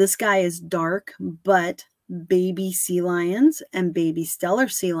 This guy is dark, but baby sea lions and baby stellar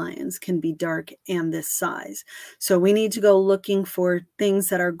sea lions can be dark and this size. So we need to go looking for things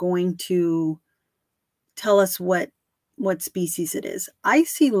that are going to tell us what species it is. I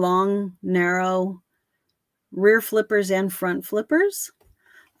see long, narrow rear flippers and front flippers.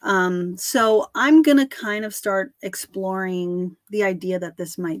 So I'm going to kind of start exploring the idea that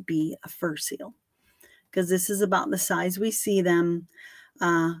this might be a fur seal, because this is about the size we see them.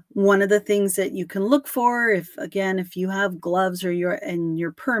 One of the things that you can look for, if you have gloves or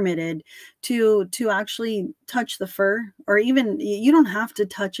you're permitted to actually touch the fur, or even you don't have to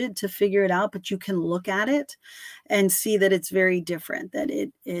touch it to figure it out, but you can look at it and see that it's very different, that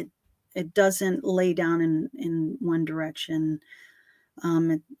it doesn't lay down in one direction.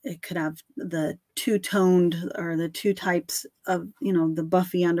 It could have the two-toned, or the 2 types of, the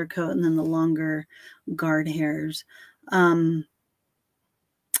buffy undercoat and then the longer guard hairs.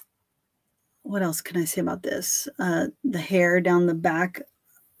 What else can I say about this? The hair down the back,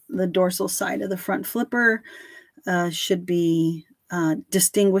 the dorsal side of the front flipper should be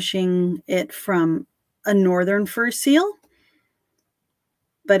distinguishing it from a northern fur seal.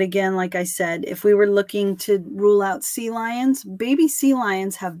 But again, like I said, if we were looking to rule out sea lions, baby sea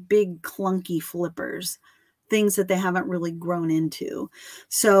lions have big clunky flippers, things that they haven't really grown into.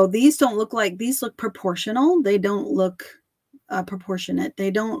 So these don't look like, these look proportional. They don't look proportionate.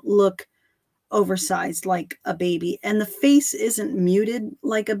 They don't look oversized like a baby, and the face isn't muted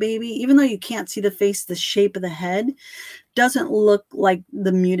like a baby. Even though you can't see the face, the shape of the head doesn't look like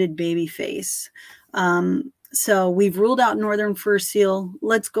the muted baby face. So we've ruled out northern fur seal.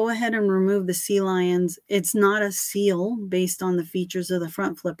 Let's go ahead and remove the sea lions. It's not a seal based on the features of the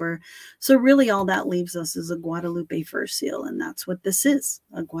front flipper. So really all that leaves us is a Guadalupe fur seal, and that's what this is,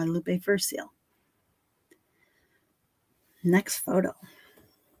 a Guadalupe fur seal. Next photo.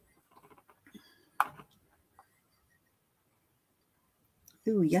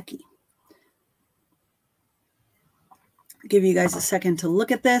 Ooh, yucky. Give you guys a second to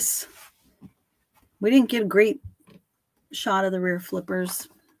look at this. We didn't get a great shot of the rear flippers.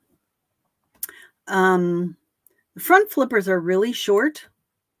 The front flippers are really short.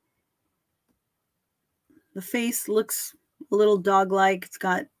 The face looks a little dog-like. It's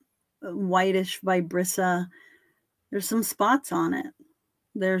got a whitish vibrissa. There's some spots on it.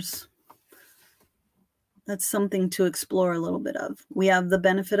 That's something to explore a little bit of. We have the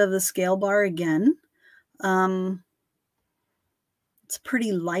benefit of the scale bar again. It's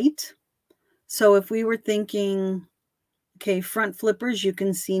pretty light. So if we were thinking, okay, front flippers, you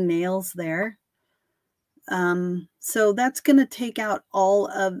can see nails there. So that's going to take out all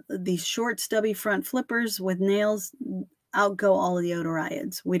of these short, stubby front flippers with nails. Out go all of the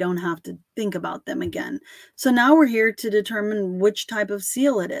otariids. We don't have to think about them again. So now we're here to determine which type of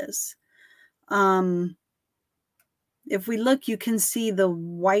seal it is. If we look, you can see the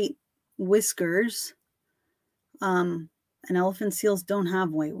white whiskers. And elephant seals don't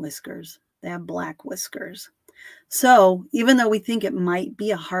have white whiskers. They have black whiskers. So even though we think it might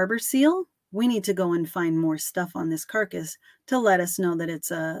be a harbor seal, we need to go and find more stuff on this carcass to let us know that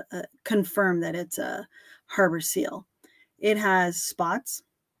it's confirm that it's a harbor seal. It has spots.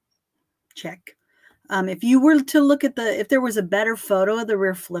 Check. If you were to look at if there was a better photo of the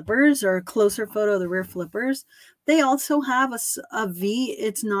rear flippers or a closer photo of the rear flippers, they also have a V.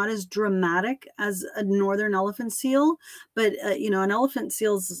 It's not as dramatic as a northern elephant seal, but you know, an elephant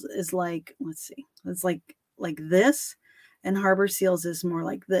seal is like, let's see, it's like this, and harbor seals is more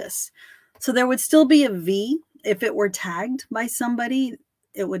like this. So there would still be a V. If it were tagged by somebody,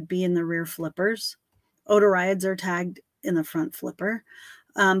 it would be in the rear flippers. Otariids are tagged in the front flipper,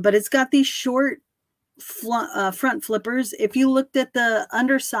 but it's got these short front flippers. If you looked at the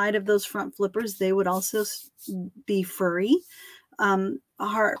underside of those front flippers, they would also be furry.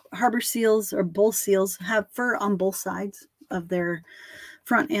 Harbor seals or bull seals have fur on both sides of their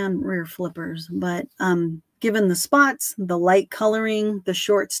front and rear flippers, but given the spots, the light coloring, the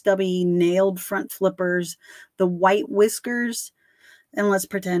short stubby nailed front flippers, the white whiskers, and let's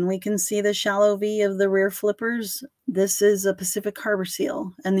pretend we can see the shallow V of the rear flippers, this is a Pacific harbor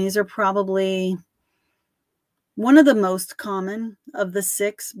seal, and these are probably one of the most common of the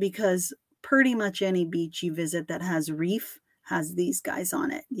 6, because pretty much any beach you visit that has reef has these guys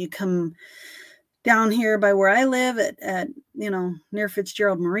on it. You come down here by where I live at you know, near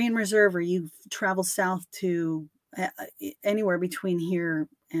Fitzgerald Marine Reserve, or you travel south to anywhere between here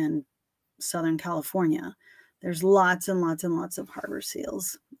and Southern California, there's lots and lots and lots of harbor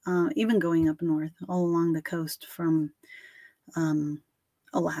seals, even going up north all along the coast from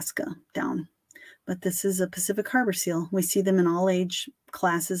Alaska down. But this is a Pacific harbor seal. We see them in all age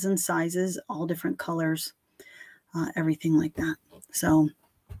classes and sizes, all different colors, everything like that. So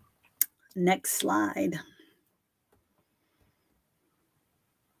next slide.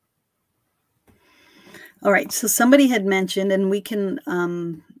 All right, so somebody had mentioned, and we can,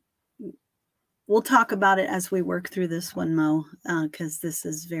 we'll talk about it as we work through this one, Mo, because this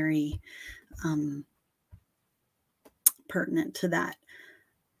is very pertinent to that.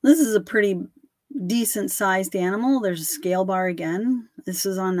 This is a pretty decent sized animal. There's a scale bar again. This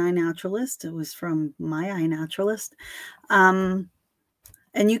is on iNaturalist. It was from my iNaturalist. And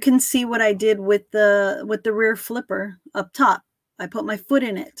you can see what I did with the rear flipper up top. I put my foot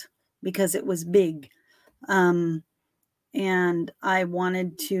in it because it was big. And I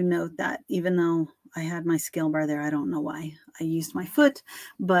wanted to note that even though I had my scale bar there, I don't know why I used my foot,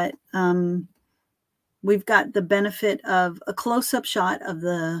 but we've got the benefit of a close-up shot of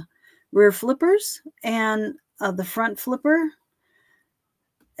the rear flippers and of the front flipper,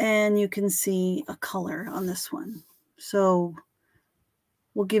 and you can see a color on this one. So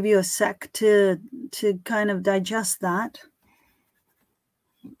we'll give you a sec to kind of digest that,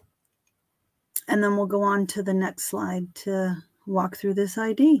 and then we'll go on to the next slide to walk through this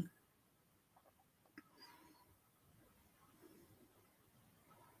ID.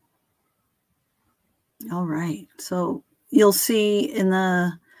 All right, so you'll see in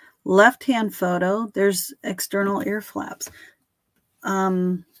the left-hand photo, there's external ear flaps.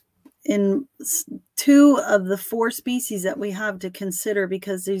 In 2 of the 4 species that we have to consider,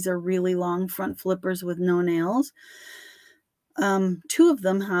 because these are really long front flippers with no nails, 2 of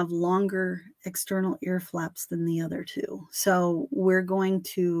them have longer external ear flaps than the other 2. So we're going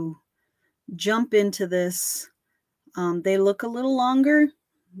to jump into this. They look a little longer,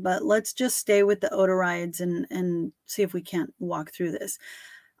 but let's just stay with the otariids and see if we can't walk through this.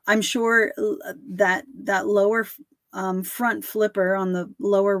 I'm sure that lower front flipper on the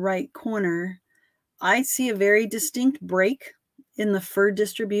lower right corner, I see a very distinct break in the fur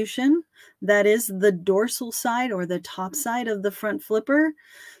distribution. That is the dorsal side or the top side of the front flipper.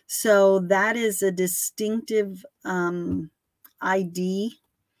 So that is a distinctive ID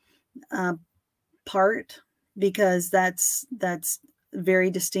part, because that's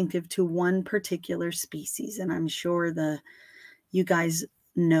very distinctive to one particular species. And I'm sure you guys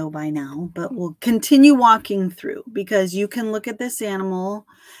know by now, but we'll continue walking through, because you can look at this animal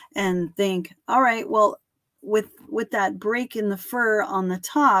and think, all right, well, with that break in the fur on the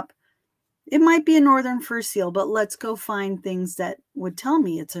top, it might be a northern fur seal, but let's go find things that would tell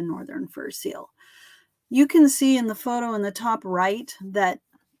me it's a northern fur seal. You can see in the photo in the top right that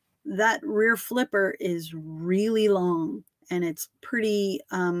rear flipper is really long, and it's pretty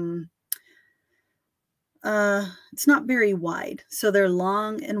it's not very wide. So they're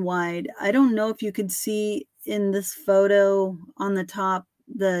long and wide. I don't know if you could see in this photo on the top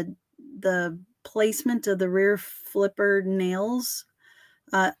the placement of the rear flipper nails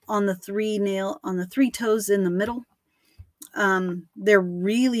on the 3 toes in the middle. They're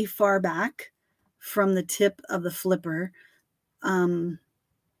really far back from the tip of the flipper. And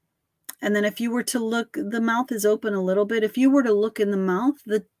then if you were to look, the mouth is open a little bit. If you were to look in the mouth,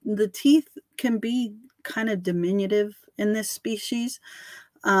 the teeth can be kind of diminutive in this species.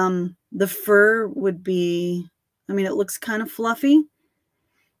 The fur would be, I mean, it looks kind of fluffy.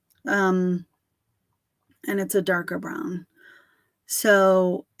 And it's a darker brown.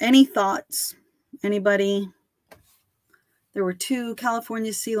 So any thoughts? Anybody? There were 2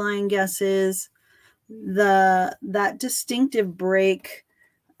 California sea lion guesses. That distinctive break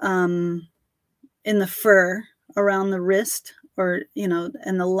in the fur around the wrist, or, you know,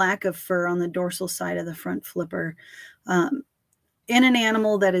 and the lack of fur on the dorsal side of the front flipper in an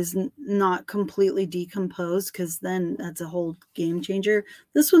animal that is not completely decomposed, because then that's a whole game changer.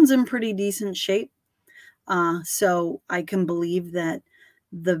 This one's in pretty decent shape. So I can believe that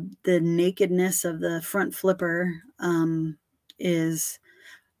the nakedness of the front flipper is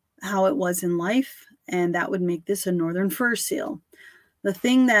how it was in life, and that would make this a northern fur seal. The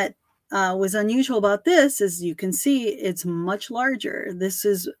thing that was unusual about this is, you can see it's much larger. This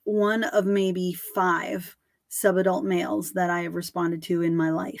is one of maybe 5 subadult males that I have responded to in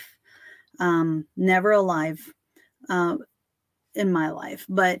my life. Never alive in my life,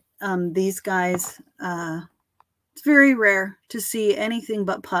 but these guys, it's very rare to see anything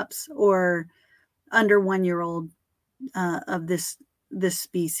but pups or under 1-year-old of this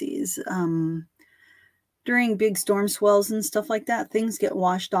species. During big storm swells and stuff like that, things get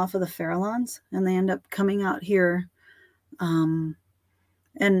washed off of the Farallones and they end up coming out here. And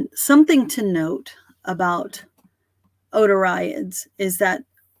something to note about otariids is that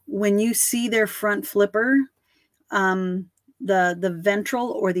when you see their front flipper, the ventral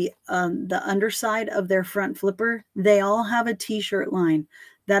or the underside of their front flipper, they all have a t-shirt line.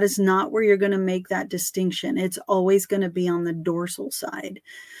 That is not where you're going to make that distinction. It's always going to be on the dorsal side.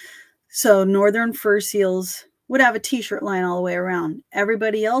 So northern fur seals would have a t-shirt line all the way around.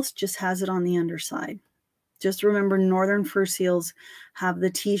 Everybody else just has it on the underside. Just remember, northern fur seals have the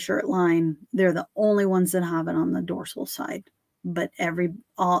t-shirt line. They're the only ones that have it on the dorsal side, but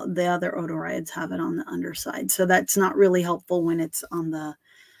all the other otariids have it on the underside. So that's not really helpful when it's on the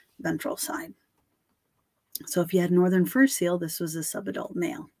ventral side. So if you had northern fur seal, this was a subadult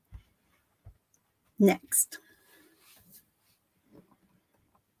male. Next.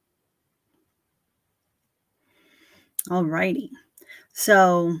 Alrighty.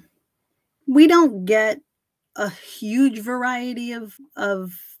 So we don't get a huge variety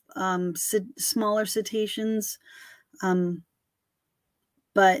of smaller cetaceans,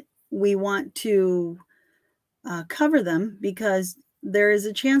 but we want to cover them because there is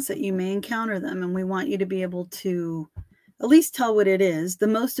a chance that you may encounter them, and we want you to be able to at least tell what it is. The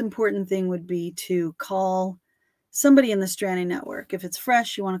most important thing would be to call somebody in the Stranding Network. If it's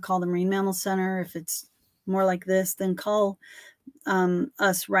fresh, you want to call the Marine Mammal Center. If it's more like this, then call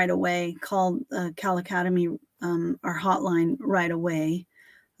us right away. Call Cal Academy, our hotline, right away.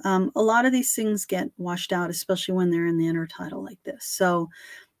 A lot of these things get washed out, especially when they're in the intertidal like this. So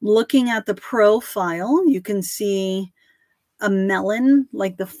looking at the profile, you can see a melon,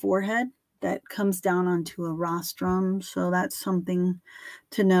 like the forehead, that comes down onto a rostrum. So that's something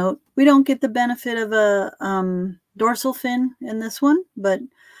to note. We don't get the benefit of a dorsal fin in this one, but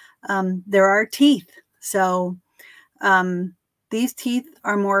there are teeth. So these teeth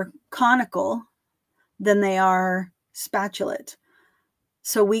are more conical than they are spatulate.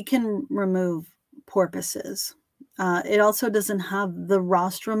 So we can remove porpoises. It also doesn't have the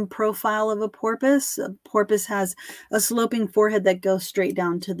rostrum profile of a porpoise. A porpoise has a sloping forehead that goes straight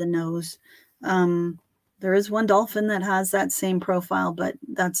down to the nose. There is one dolphin that has that same profile, but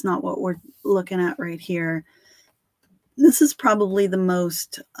that's not what we're looking at right here. This is probably the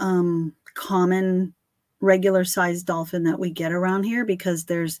most common regular sized dolphin that we get around here, because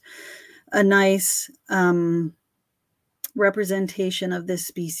there's a nice representation of this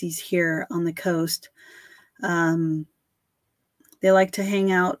species here on the coast. They like to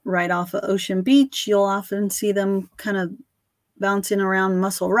hang out right off of Ocean Beach. You'll often see them kind of bouncing around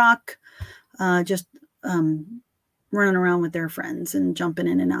Mussel Rock, just running around with their friends and jumping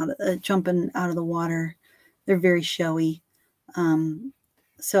in and out of the water. They're very showy.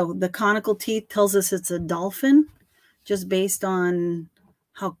 So the conical teeth tells us it's a dolphin, just based on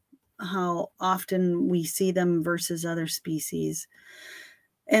how often we see them versus other species.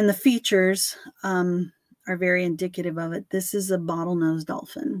 And the features are very indicative of it. This is a bottlenose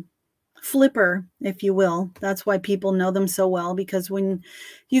dolphin. Flipper, if you will. That's why people know them so well, because when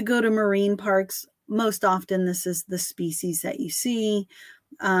you go to marine parks, most often this is the species that you see.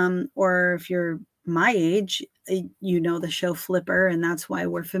 Or if you're my age, you know the show Flipper, and that's why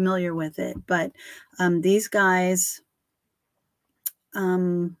we're familiar with it. But these guys,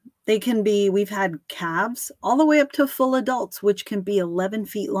 they can be, we've had calves all the way up to full adults, which can be 11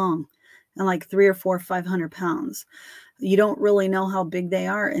 feet long. and like 3 or 4, 500 pounds. You don't really know how big they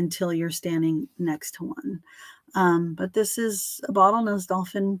are until you're standing next to one. But this is a bottlenose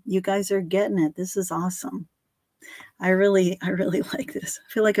dolphin. You guys are getting it. This is awesome. I really like this.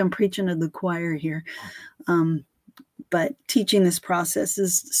 I feel like I'm preaching to the choir here. But teaching this process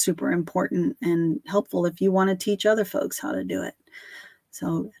is super important and helpful if you want to teach other folks how to do it.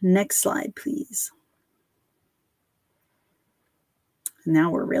 So next slide, please.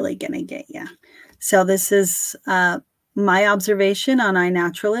 Now we're really going to get you. So this is my observation on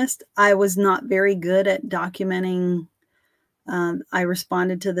iNaturalist. I was not very good at documenting. I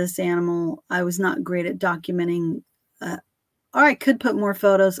responded to this animal. I was not great at documenting. Or I could put more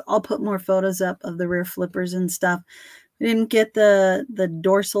photos. I'll put more photos up of the rear flippers and stuff. I didn't get the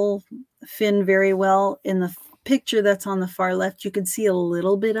dorsal fin very well. In the picture that's on the far left, you can see a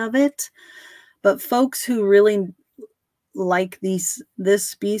little bit of it. But folks who really like this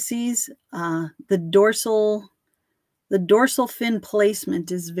species, the dorsal fin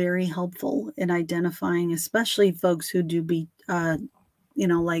placement is very helpful in identifying, especially folks who do be,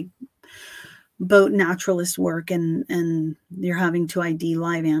 like boat naturalist work and you're having to ID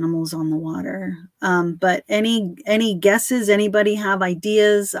live animals on the water. But any guesses? Anybody have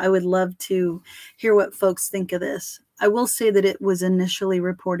ideas? I would love to hear what folks think of this. I will say that it was initially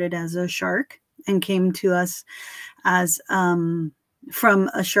reported as a shark and came to us as from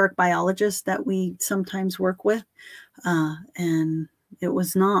a shark biologist that we sometimes work with, and it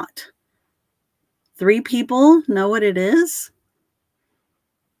was not. 3 people know what it is?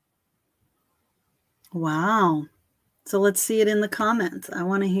 Wow. So let's see it in the comments. I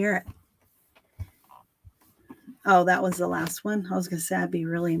want to hear it. Oh, that was the last one. I was going to say I'd be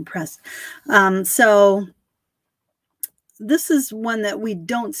really impressed. So this is one that we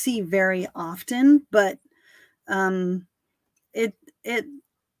don't see very often, but it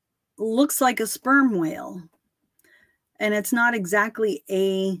looks like a sperm whale. And it's not exactly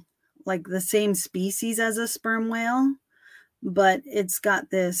like the same species as a sperm whale, but it's got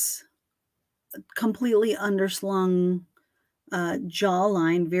this completely underslung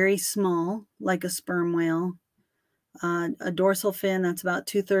jawline, very small, like a sperm whale. A dorsal fin that's about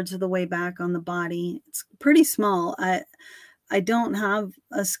 2/3 of the way back on the body. It's pretty small. I don't have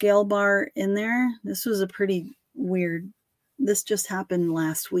a scale bar in there. This was a pretty weird. This just happened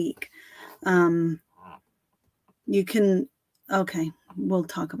last week. You can, okay, we'll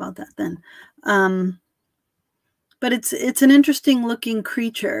talk about that then. But it's an interesting looking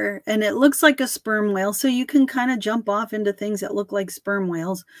creature, and it looks like a sperm whale. So you can kind of jump off into things that look like sperm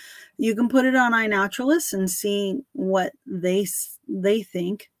whales. You can put it on iNaturalist and see what they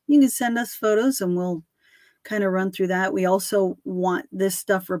think. You can send us photos and we'll kind of run through that. We also want this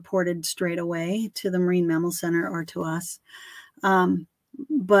stuff reported straight away to the Marine Mammal Center or to us.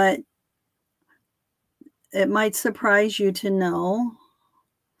 But it might surprise you to know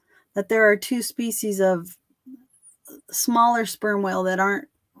that there are 2 species of smaller sperm whale that aren't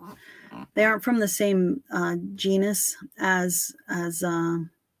from the same genus as the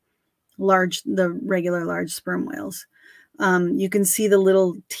regular large sperm whales. You can see the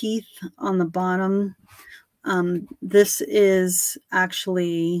little teeth on the bottom. This is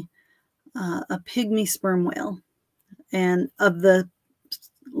actually a pygmy sperm whale, and of the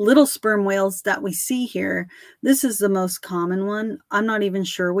little sperm whales that we see here, this is the most common one. I'm not even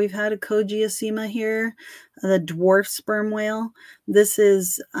sure we've had a Kogiasima here, the dwarf sperm whale. This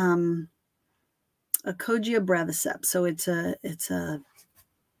is a Kogia breviceps, so it's a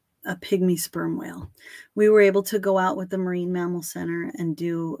pygmy sperm whale. We were able to go out with the Marine Mammal Center and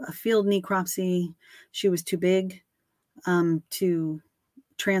do a field necropsy. She was too big to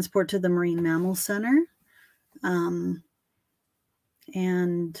transport to the Marine Mammal Center.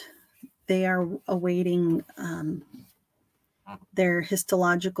 And they are awaiting their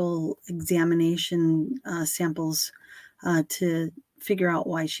histological examination samples to figure out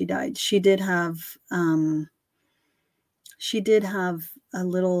why she died. She did have a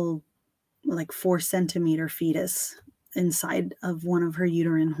little, like 4-centimeter fetus inside of one of her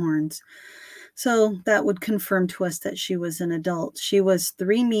uterine horns. So that would confirm to us that she was an adult. She was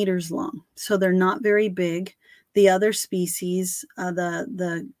 3 meters long, so they're not very big. The other species,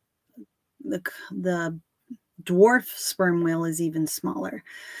 the dwarf sperm whale is even smaller.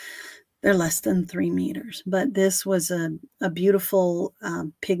 They're less than 3 meters. But this was a beautiful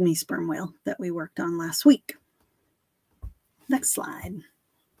pygmy sperm whale that we worked on last week. Next slide.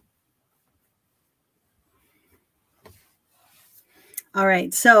 All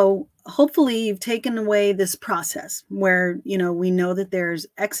right, so hopefully you've taken away this process where, we know that there's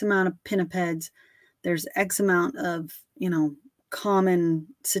X amount of pinnipeds, there's X amount of, common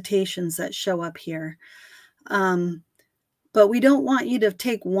cetaceans that show up here. But we don't want you to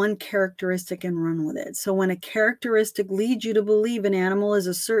take one characteristic and run with it. So when a characteristic leads you to believe an animal is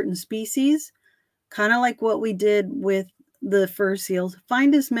a certain species, kind of like what we did with the fur seals,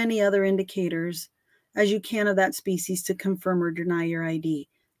 find as many other indicators as you can of that species to confirm or deny your ID.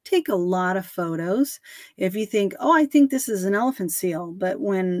 Take a lot of photos. If you think, oh, I think this is an elephant seal, but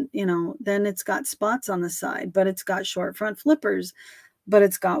when, you know, then it's got spots on the side, but it's got short front flippers, but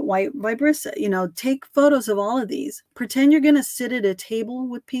it's got white vibrissa, you know, take photos of all of these. Pretend you're going to sit at a table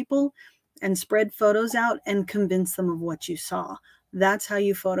with people and spread photos out and convince them of what you saw. That's how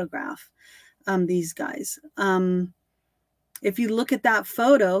you photograph these guys. If you look at that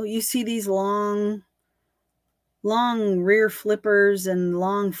photo, you see these long rear flippers and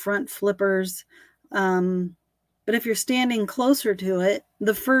long front flippers. But if you're standing closer to it,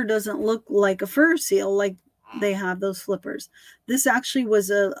 the fur doesn't look like a fur seal, like they have those flippers. This actually was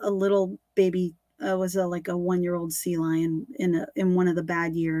a little baby, like a 1-year-old sea lion in one of the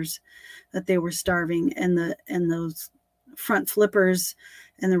bad years that they were starving, and those front flippers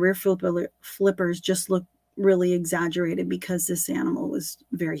and the rear flippers just look really exaggerated because this animal was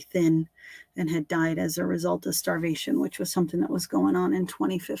very thin and had died as a result of starvation, which was something that was going on in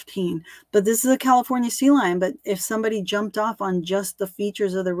 2015. But this is a California sea lion. But if somebody jumped off on just the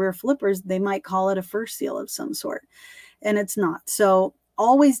features of the rear flippers, they might call it a fur seal of some sort, and it's not. So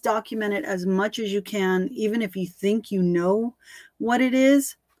always document it as much as you can. Even if you think you know what it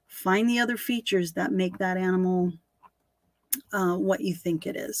is, find the other features that make that animal what you think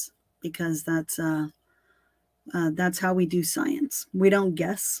it is, because that's how we do science. We don't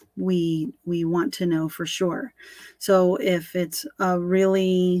guess. We want to know for sure. So if it's a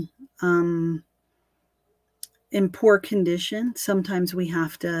really in poor condition, sometimes we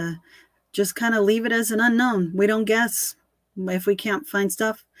have to just kind of leave it as an unknown. We don't guess. If we can't find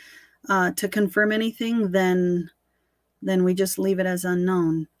stuff to confirm anything, then we just leave it as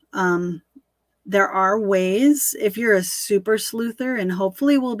unknown. There are ways, if you're a super sleuther, and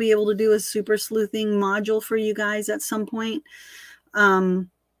hopefully we'll be able to do a super sleuthing module for you guys at some point.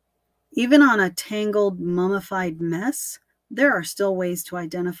 Even on a tangled, mummified mess, there are still ways to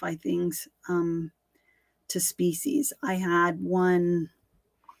identify things to species. I had one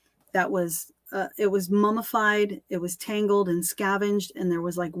that was, it was mummified, it was tangled and scavenged, and there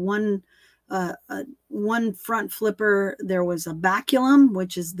was like one front flipper. There was a baculum,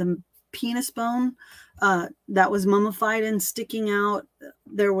 which is the penis bone that was mummified and sticking out.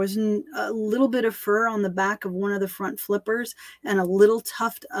 There was a little bit of fur on the back of one of the front flippers and a little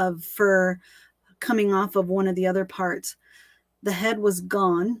tuft of fur coming off of one of the other parts. The head was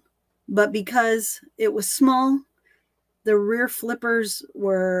gone, but because it was small, the rear flippers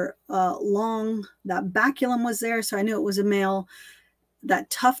were long. That baculum was there, so I knew it was a male.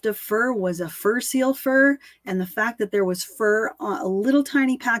 That tuft of fur was a fur seal fur, and the fact that there was fur, a little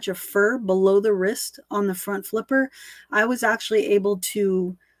tiny patch of fur below the wrist on the front flipper, I was actually able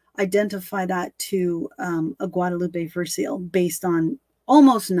to identify that to a Guadalupe fur seal based on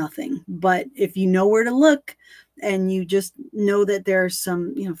almost nothing. But if you know where to look and you just know that there's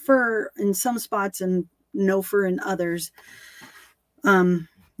some, you know, fur in some spots and no fur in others,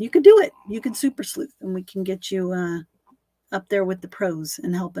 you could do it. You can super sleuth, and we can get you up there with the pros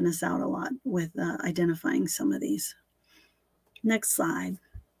and helping us out a lot with identifying some of these. Next slide.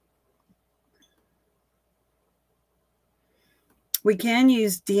 We can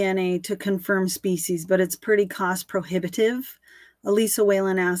use DNA to confirm species, but it's pretty cost prohibitive. Elisa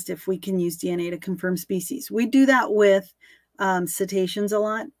Whalen asked if we can use DNA to confirm species. We do that with cetaceans a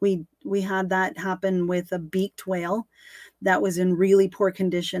lot. We had that happen with a beaked whale that was in really poor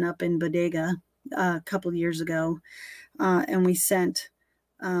condition up in Bodega a couple of years ago. And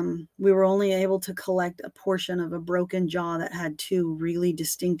we were only able to collect a portion of a broken jaw that had 2 really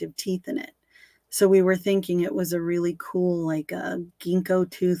distinctive teeth in it. So we were thinking it was a really cool, like a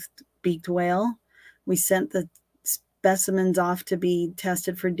ginkgo-toothed beaked whale. We sent the specimens off to be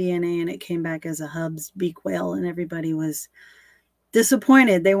tested for DNA, and it came back as a Hub's beak whale, and everybody was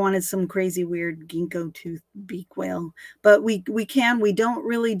disappointed. They wanted some crazy, weird ginkgo-toothed beak whale. But we don't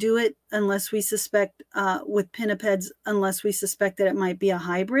really do it unless we suspect, with pinnipeds, unless we suspect that it might be a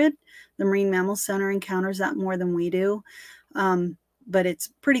hybrid. The Marine Mammal Center encounters that more than we do. But it's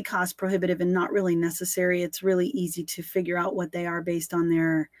pretty cost prohibitive and not really necessary. It's really easy to figure out what they are based on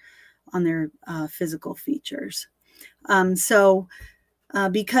their physical features.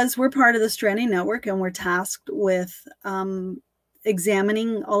 Because we're part of the Stranding Network and we're tasked with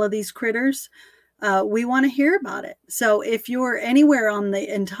examining all of these critters, we want to hear about it. So if you're anywhere on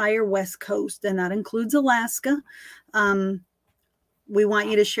the entire West Coast, and that includes Alaska, we want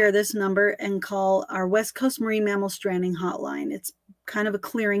you to share this number and call our West Coast Marine Mammal Stranding Hotline. It's kind of a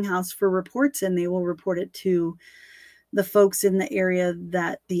clearinghouse for reports, and they will report it to the folks in the area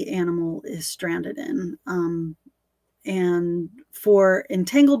that the animal is stranded in. And for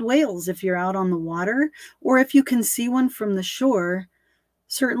entangled whales, if you're out on the water, or if you can see one from the shore,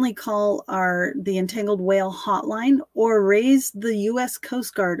 certainly call the Entangled Whale Hotline, or raise the U.S.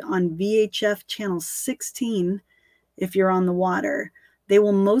 Coast Guard on VHF Channel 16 if you're on the water. They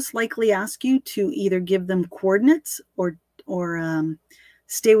will most likely ask you to either give them coordinates or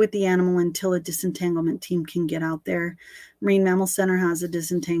stay with the animal until a disentanglement team can get out there. Marine Mammal Center has a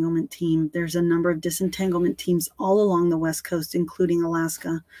disentanglement team. There's a number of disentanglement teams all along the West Coast, including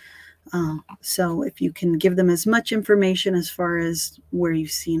Alaska. So if you can give them as much information as far as where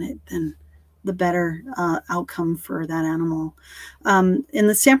you've seen it, then the better outcome for that animal. In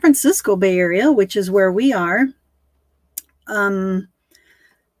the San Francisco Bay Area, which is where we are,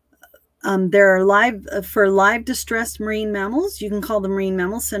 there are for live distressed marine mammals, you can call the Marine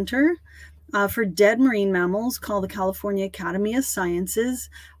Mammal Center. For dead marine mammals, call the California Academy of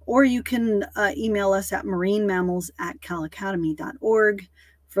Sciences, or you can email us at marinemammals@calacademy.org.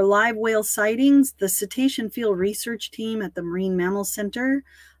 For live whale sightings, the Cetacean Field Research Team at the Marine Mammal Center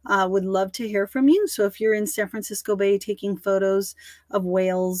would love to hear from you. So if you're in San Francisco Bay taking photos of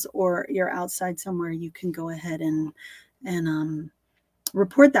whales, or you're outside somewhere, you can go ahead and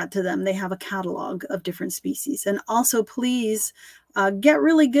report that to them. They have a catalog of different species. And also, please get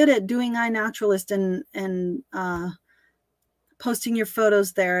really good at doing iNaturalist and posting your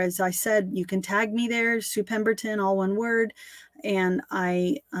photos there. As I said, you can tag me there, Sue Pemberton, all one word, and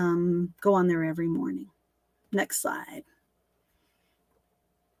I go on there every morning. Next slide.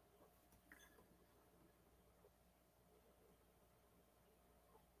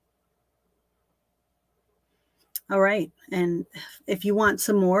 All right, and if you want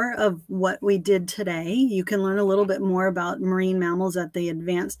some more of what we did today, you can learn a little bit more about marine mammals at the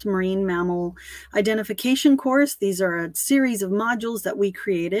Advanced Marine Mammal Identification course. These are a series of modules that we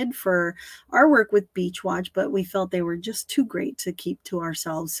created for our work with Beachwatch, but we felt they were just too great to keep to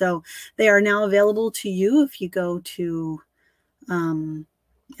ourselves. So they are now available to you if you go to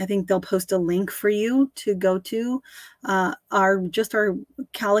I think they'll post a link for you to go to our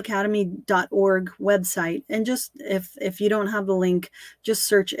calacademy.org website. And just if you don't have the link, just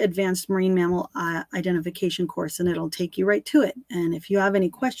search Advanced Marine Mammal Identification course and it'll take you right to it. And if you have any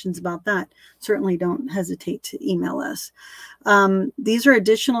questions about that, certainly don't hesitate to email us. These are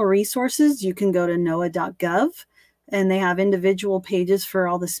additional resources. You can go to NOAA.gov. And they have individual pages for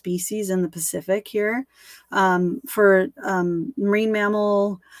all the species in the Pacific here. For Marine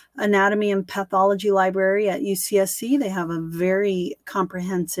Mammal Anatomy and Pathology Library at UCSC, they have a very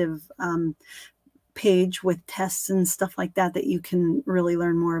comprehensive page with tests and stuff like that that you can really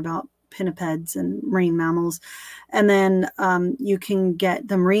learn more about pinnipeds and marine mammals. And then you can get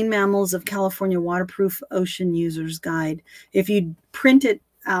the Marine Mammals of California Waterproof Ocean Users Guide. If you print it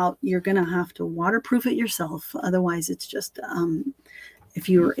out, you're going to have to waterproof it yourself. Otherwise, it's just, if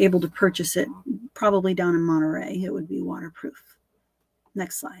you were able to purchase it, probably down in Monterey, it would be waterproof.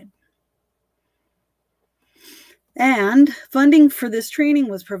 Next slide. And funding for this training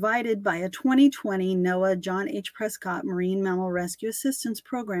was provided by a 2020 NOAA John H. Prescott Marine Mammal Rescue Assistance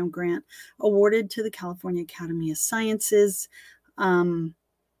Program grant awarded to the California Academy of Sciences.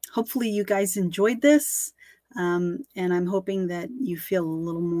 Hopefully you guys enjoyed this. And I'm hoping that you feel a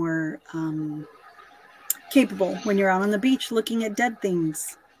little more capable when you're out on the beach looking at dead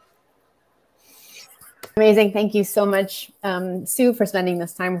things. Amazing. Thank you so much, Sue, for spending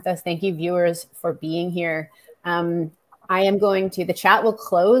this time with us. Thank you, viewers, for being here. The chat will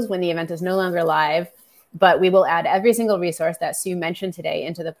close when the event is no longer live, but we will add every single resource that Sue mentioned today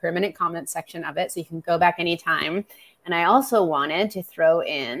into the permanent comments section of it, so you can go back anytime. And I also wanted to throw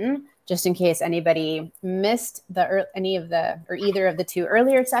in, just in case anybody missed either of the two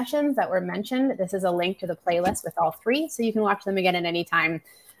earlier sessions that were mentioned, this is a link to the playlist with all three, so you can watch them again at any time.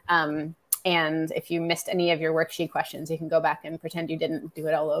 And if you missed any of your worksheet questions, you can go back and pretend you didn't do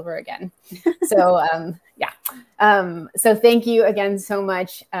it all over again. So so thank you again so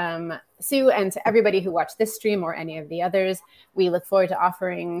much, Sue, and to everybody who watched this stream or any of the others. We look forward to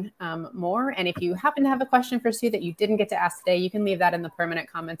offering more. And if you happen to have a question for Sue that you didn't get to ask today, you can leave that in the permanent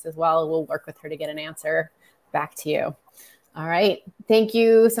comments as well. We'll work with her to get an answer back to you. All right. Thank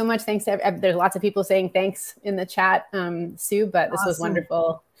you so much. Thanks to there's lots of people saying thanks in the chat, Sue, but this was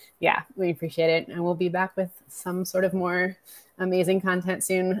wonderful. Yeah, we appreciate it. And we'll be back with some sort of more amazing content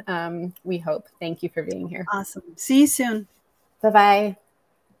soon. We hope. Thank you for being here. Awesome. See you soon. Bye-bye.